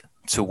east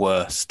to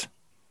worst.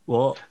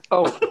 What?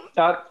 Oh,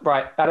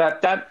 right.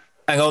 Dad.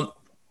 Hang on.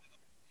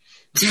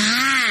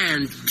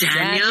 Damn,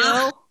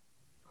 Daniel.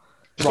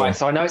 Right,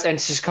 so I know it's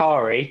Enter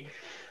Shikari.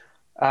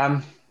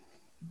 You're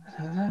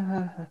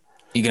gonna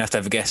have to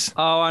have a guess.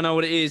 oh, I know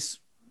what it is,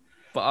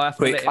 but I have to,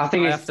 Quick. let him, I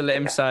think I it's- have to let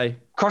him say.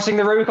 Crossing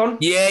the Rubicon?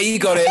 Yeah, you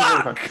got it.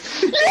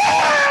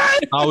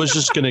 I was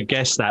just going to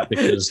guess that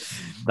because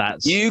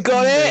that's. You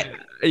got it.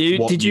 Did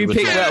What you you would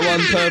pick do. that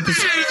one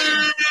purposely?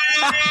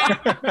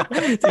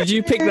 Did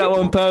you pick that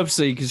one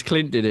purposely because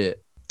Clint did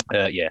it?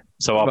 Yeah.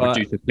 So our Right.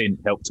 producer Clint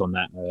helped on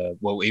that.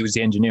 Well, he was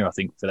the engineer, I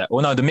think, for that.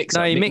 Well, no, the mixer.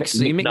 No, he mixed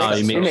it. He mixed No,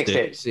 he it. mixed He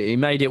it. mixed it. He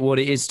made it what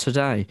it is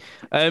today.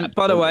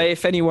 By the way,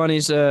 if anyone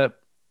is,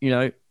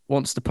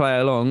 wants to play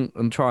along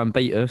and try and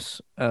beat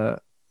us,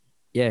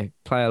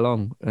 play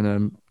along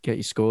and get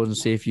your scores and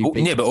see if you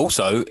Yeah, but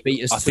also,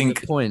 beat us I to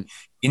think the point.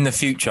 in the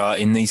future,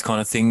 in these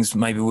kind of things,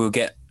 maybe we'll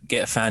get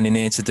a fan in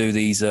here to do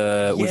these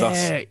with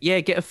us. Yeah,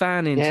 get a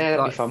fan in Yeah, to that'd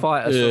like, be fun.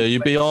 fight us. Yeah, on-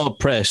 you'd be hard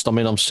pressed. I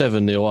mean, I'm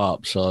 7-0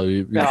 up, so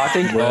No, I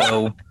think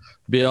Well,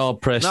 be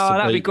hard pressed. No, to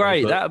that'd be beat me,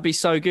 great. but- That would be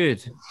so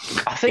good.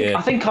 Yeah.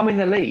 I think I'm in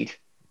the lead.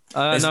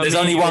 There's me only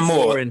and you one are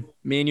more. scoring.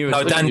 Me and you are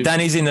no, scoring.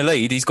 Danny's in the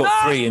lead. He's got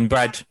No! 3, and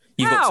Brad,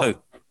 you've How? got 2.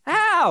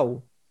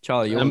 How?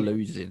 Charlie, you're Um,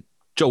 losing.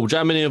 George,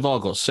 how many have I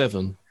got?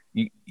 7.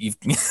 You've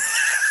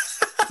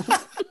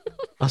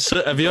I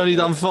said, have you only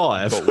done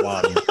 5? Got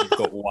one. You've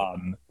got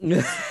one.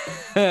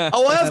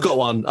 Oh, I have got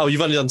 1. Oh,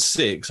 you've only done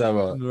 6. All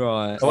right.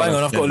 Right. Oh, hang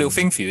on, I've got a little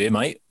thing for you here,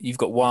 mate. You've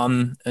got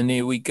 1, and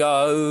here we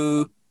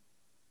go.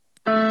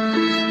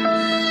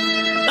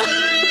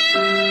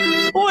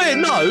 Oh, wait,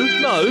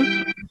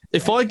 no.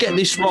 If I get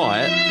this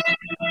right,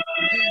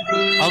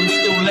 I'm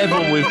still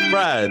level with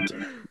Brad.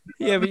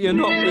 Yeah, but you're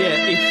not.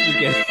 Yeah, if you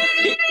get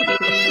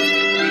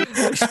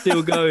it.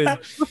 Still going. All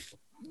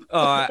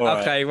right. All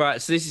right. Okay.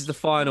 Right. So this is the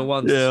final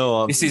one. Yeah,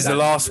 all right. This is the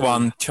last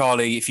one,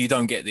 Charlie. If you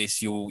don't get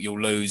this, you'll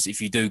lose.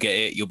 If you do get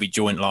it, you'll be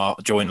joint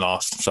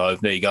last. So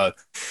there you go.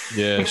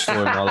 Yeah, story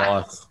of my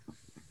life.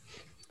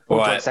 All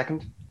Wait a right,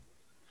 second.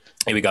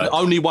 here we go. The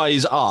only way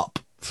is up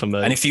for me.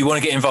 And if you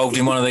want to get involved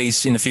in one of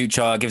these in the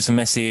future, give us a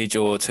message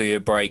or to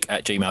your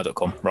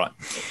break@gmail.com. Right.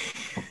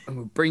 And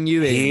we'll bring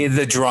you in. Hear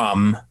the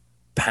drum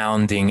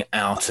pounding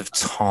out of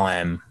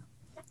time.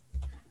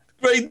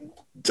 Great.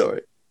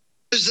 Sorry.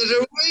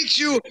 That await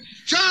you.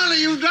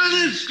 Charlie, you've done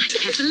it. I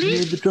can't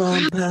believe The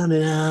drum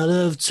pounding out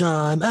of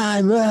time.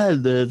 I'm Yeah,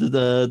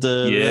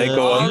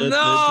 go on. The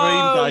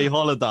No! Dream Day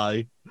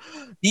holiday.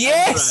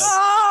 Yes!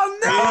 Oh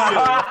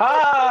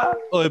no!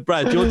 Oh,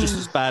 Brad, you're just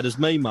as bad as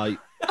me, mate.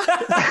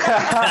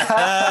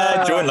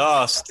 Join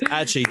last.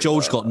 Actually,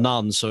 George got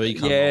none, so he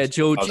can't. Yeah,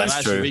 George. Oh, that's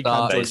Actually, true. he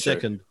can't That join is true.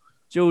 second.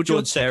 George, you're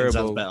George second sounds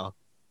terrible. better.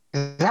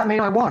 Does that mean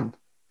I won?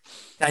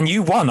 And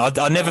you won. I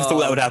never thought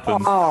that would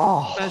happen.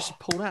 Oh, Actually,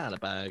 pulled out of the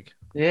bag.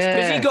 yeah.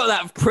 Because he got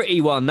that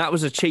pretty one. That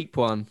was a cheap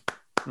one.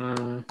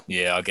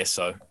 Yeah, I guess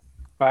so.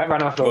 Right,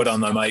 round of applause. Well done,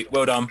 though, mate.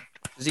 Well done.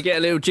 Does he get a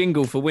little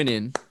jingle for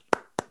winning?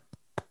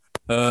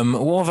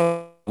 What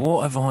have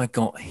what have I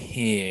got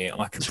here?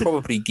 I could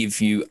probably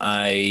give you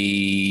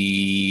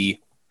a.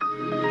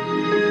 Come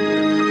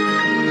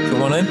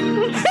on in.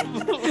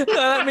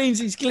 That means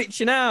he's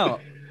glitching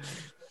out.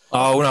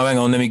 Oh no, hang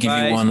on. Let me give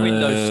you one.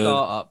 Windows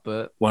startup,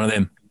 but one of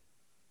them.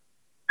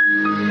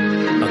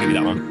 I'll give you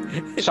that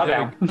one. Shut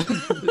down.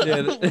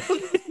 yeah,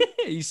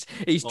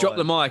 he's dropped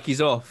the mic.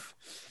 He's off.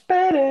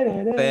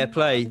 Fair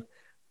play.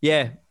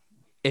 Yeah.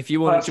 If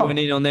you want to join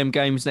in on them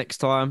games next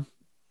time,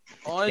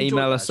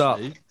 email us up.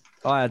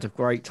 I had a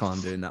great time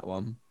doing that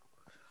one.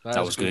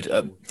 That was good.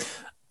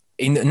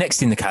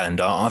 Next in the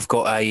calendar, I've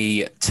got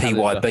a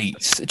TY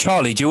Beats.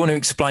 Charlie, do you want to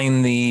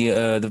explain the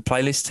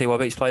playlist, TY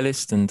Beats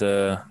playlist, and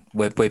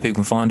where people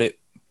can find it?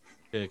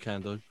 Yeah,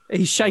 can do.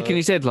 He's shaking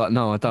his head like,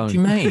 no, I don't. What do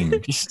you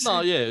mean?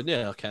 No,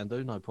 yeah, I can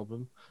do. No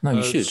problem. No,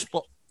 you should.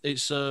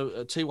 It's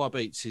TY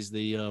Beats is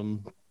the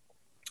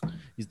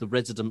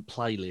resident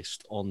playlist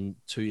on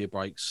 2 Year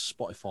Break's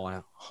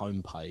Spotify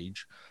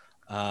homepage.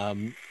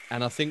 And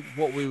I think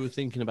what we were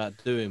thinking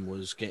about doing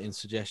was getting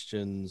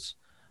suggestions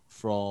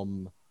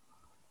from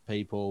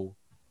people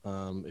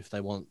if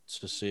they want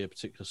to see a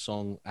particular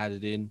song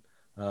added in.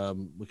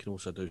 We can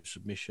also do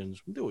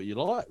submissions. We do what you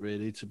like,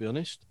 really, to be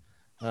honest.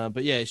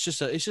 But yeah, it's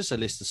just a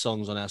list of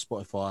songs on our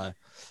Spotify.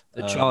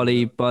 That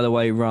Charlie, by the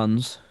way,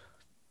 runs.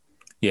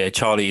 Yeah,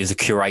 Charlie is a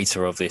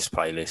curator of this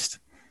playlist.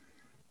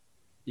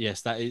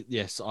 Yes,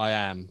 I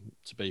am.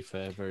 To be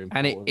fair, very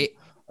important. And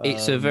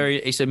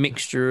it's a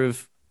mixture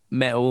of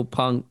metal,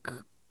 punk.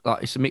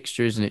 Like it's a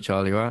mixture, isn't it,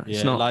 Charlie? Right? Yeah.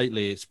 It's not...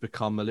 Lately, it's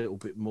become a little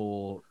bit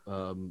more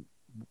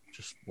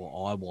just what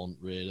I want,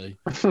 really.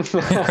 Some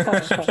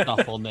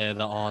stuff on there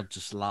that I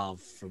just love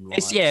from.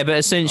 Like, but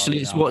essentially,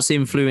 it's what's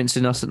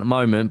influencing us at the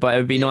moment. But it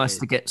would be nice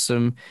to get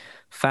some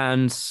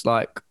fans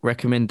like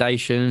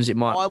recommendations. It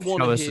might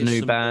show us a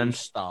new band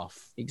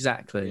stuff.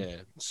 Exactly.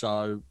 Yeah.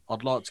 So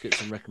I'd like to get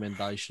some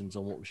recommendations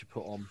on what we should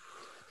put on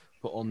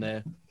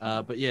there.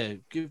 But yeah,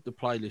 give the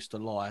playlist a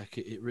like.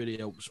 It really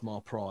helps my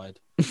pride.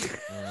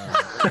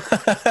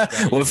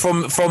 Well,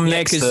 from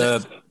next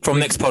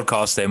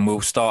podcast, then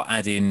we'll start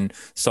adding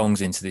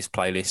songs into this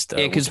playlist.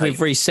 Yeah, because we've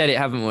reset it,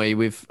 haven't we?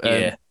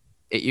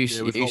 It used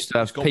to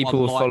have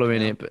people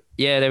following it, but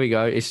yeah, there we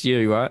go. It's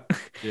you, right?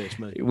 Yeah, it's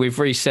me. We've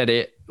reset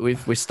it.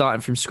 We're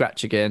starting from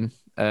scratch again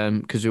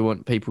because we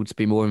want people to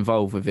be more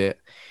involved with it.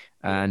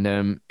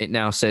 And it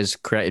now says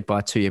created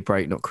by 2 Year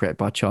Break, not created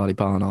by Charlie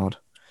Barnard.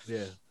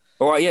 Yeah.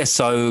 All right, yeah,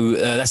 so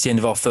that's the end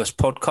of our first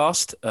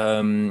podcast.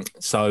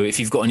 So if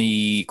you've got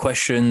any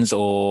questions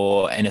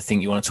or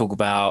anything you want to talk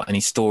about,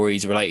 any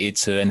stories related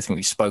to anything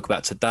we spoke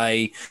about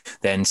today,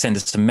 then send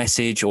us a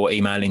message or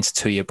email into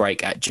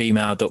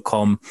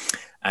 2yearbreak@gmail.com.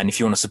 And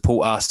if you want to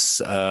support us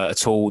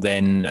at all,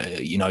 then,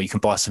 you can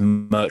buy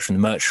some merch from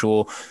the Merch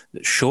Store.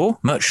 That's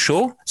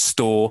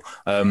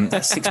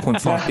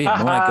 6.5 bit,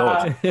 my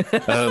God.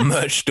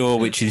 Merch Store,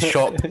 which is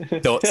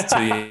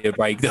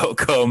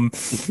shop.2yearbreak.com.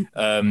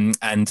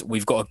 And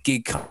we've got a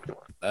gig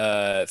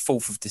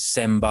 4th of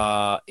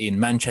December in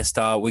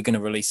Manchester. We're going to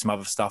release some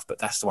other stuff, but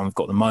that's the one we've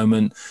got at the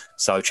moment.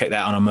 So check that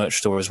out on our Merch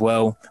Store as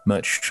well,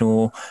 Merch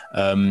Store.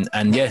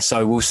 And yeah,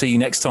 so we'll see you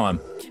next time.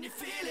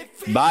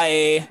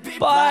 Bye.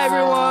 Bye,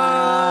 everyone.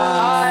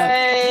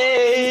 Bye.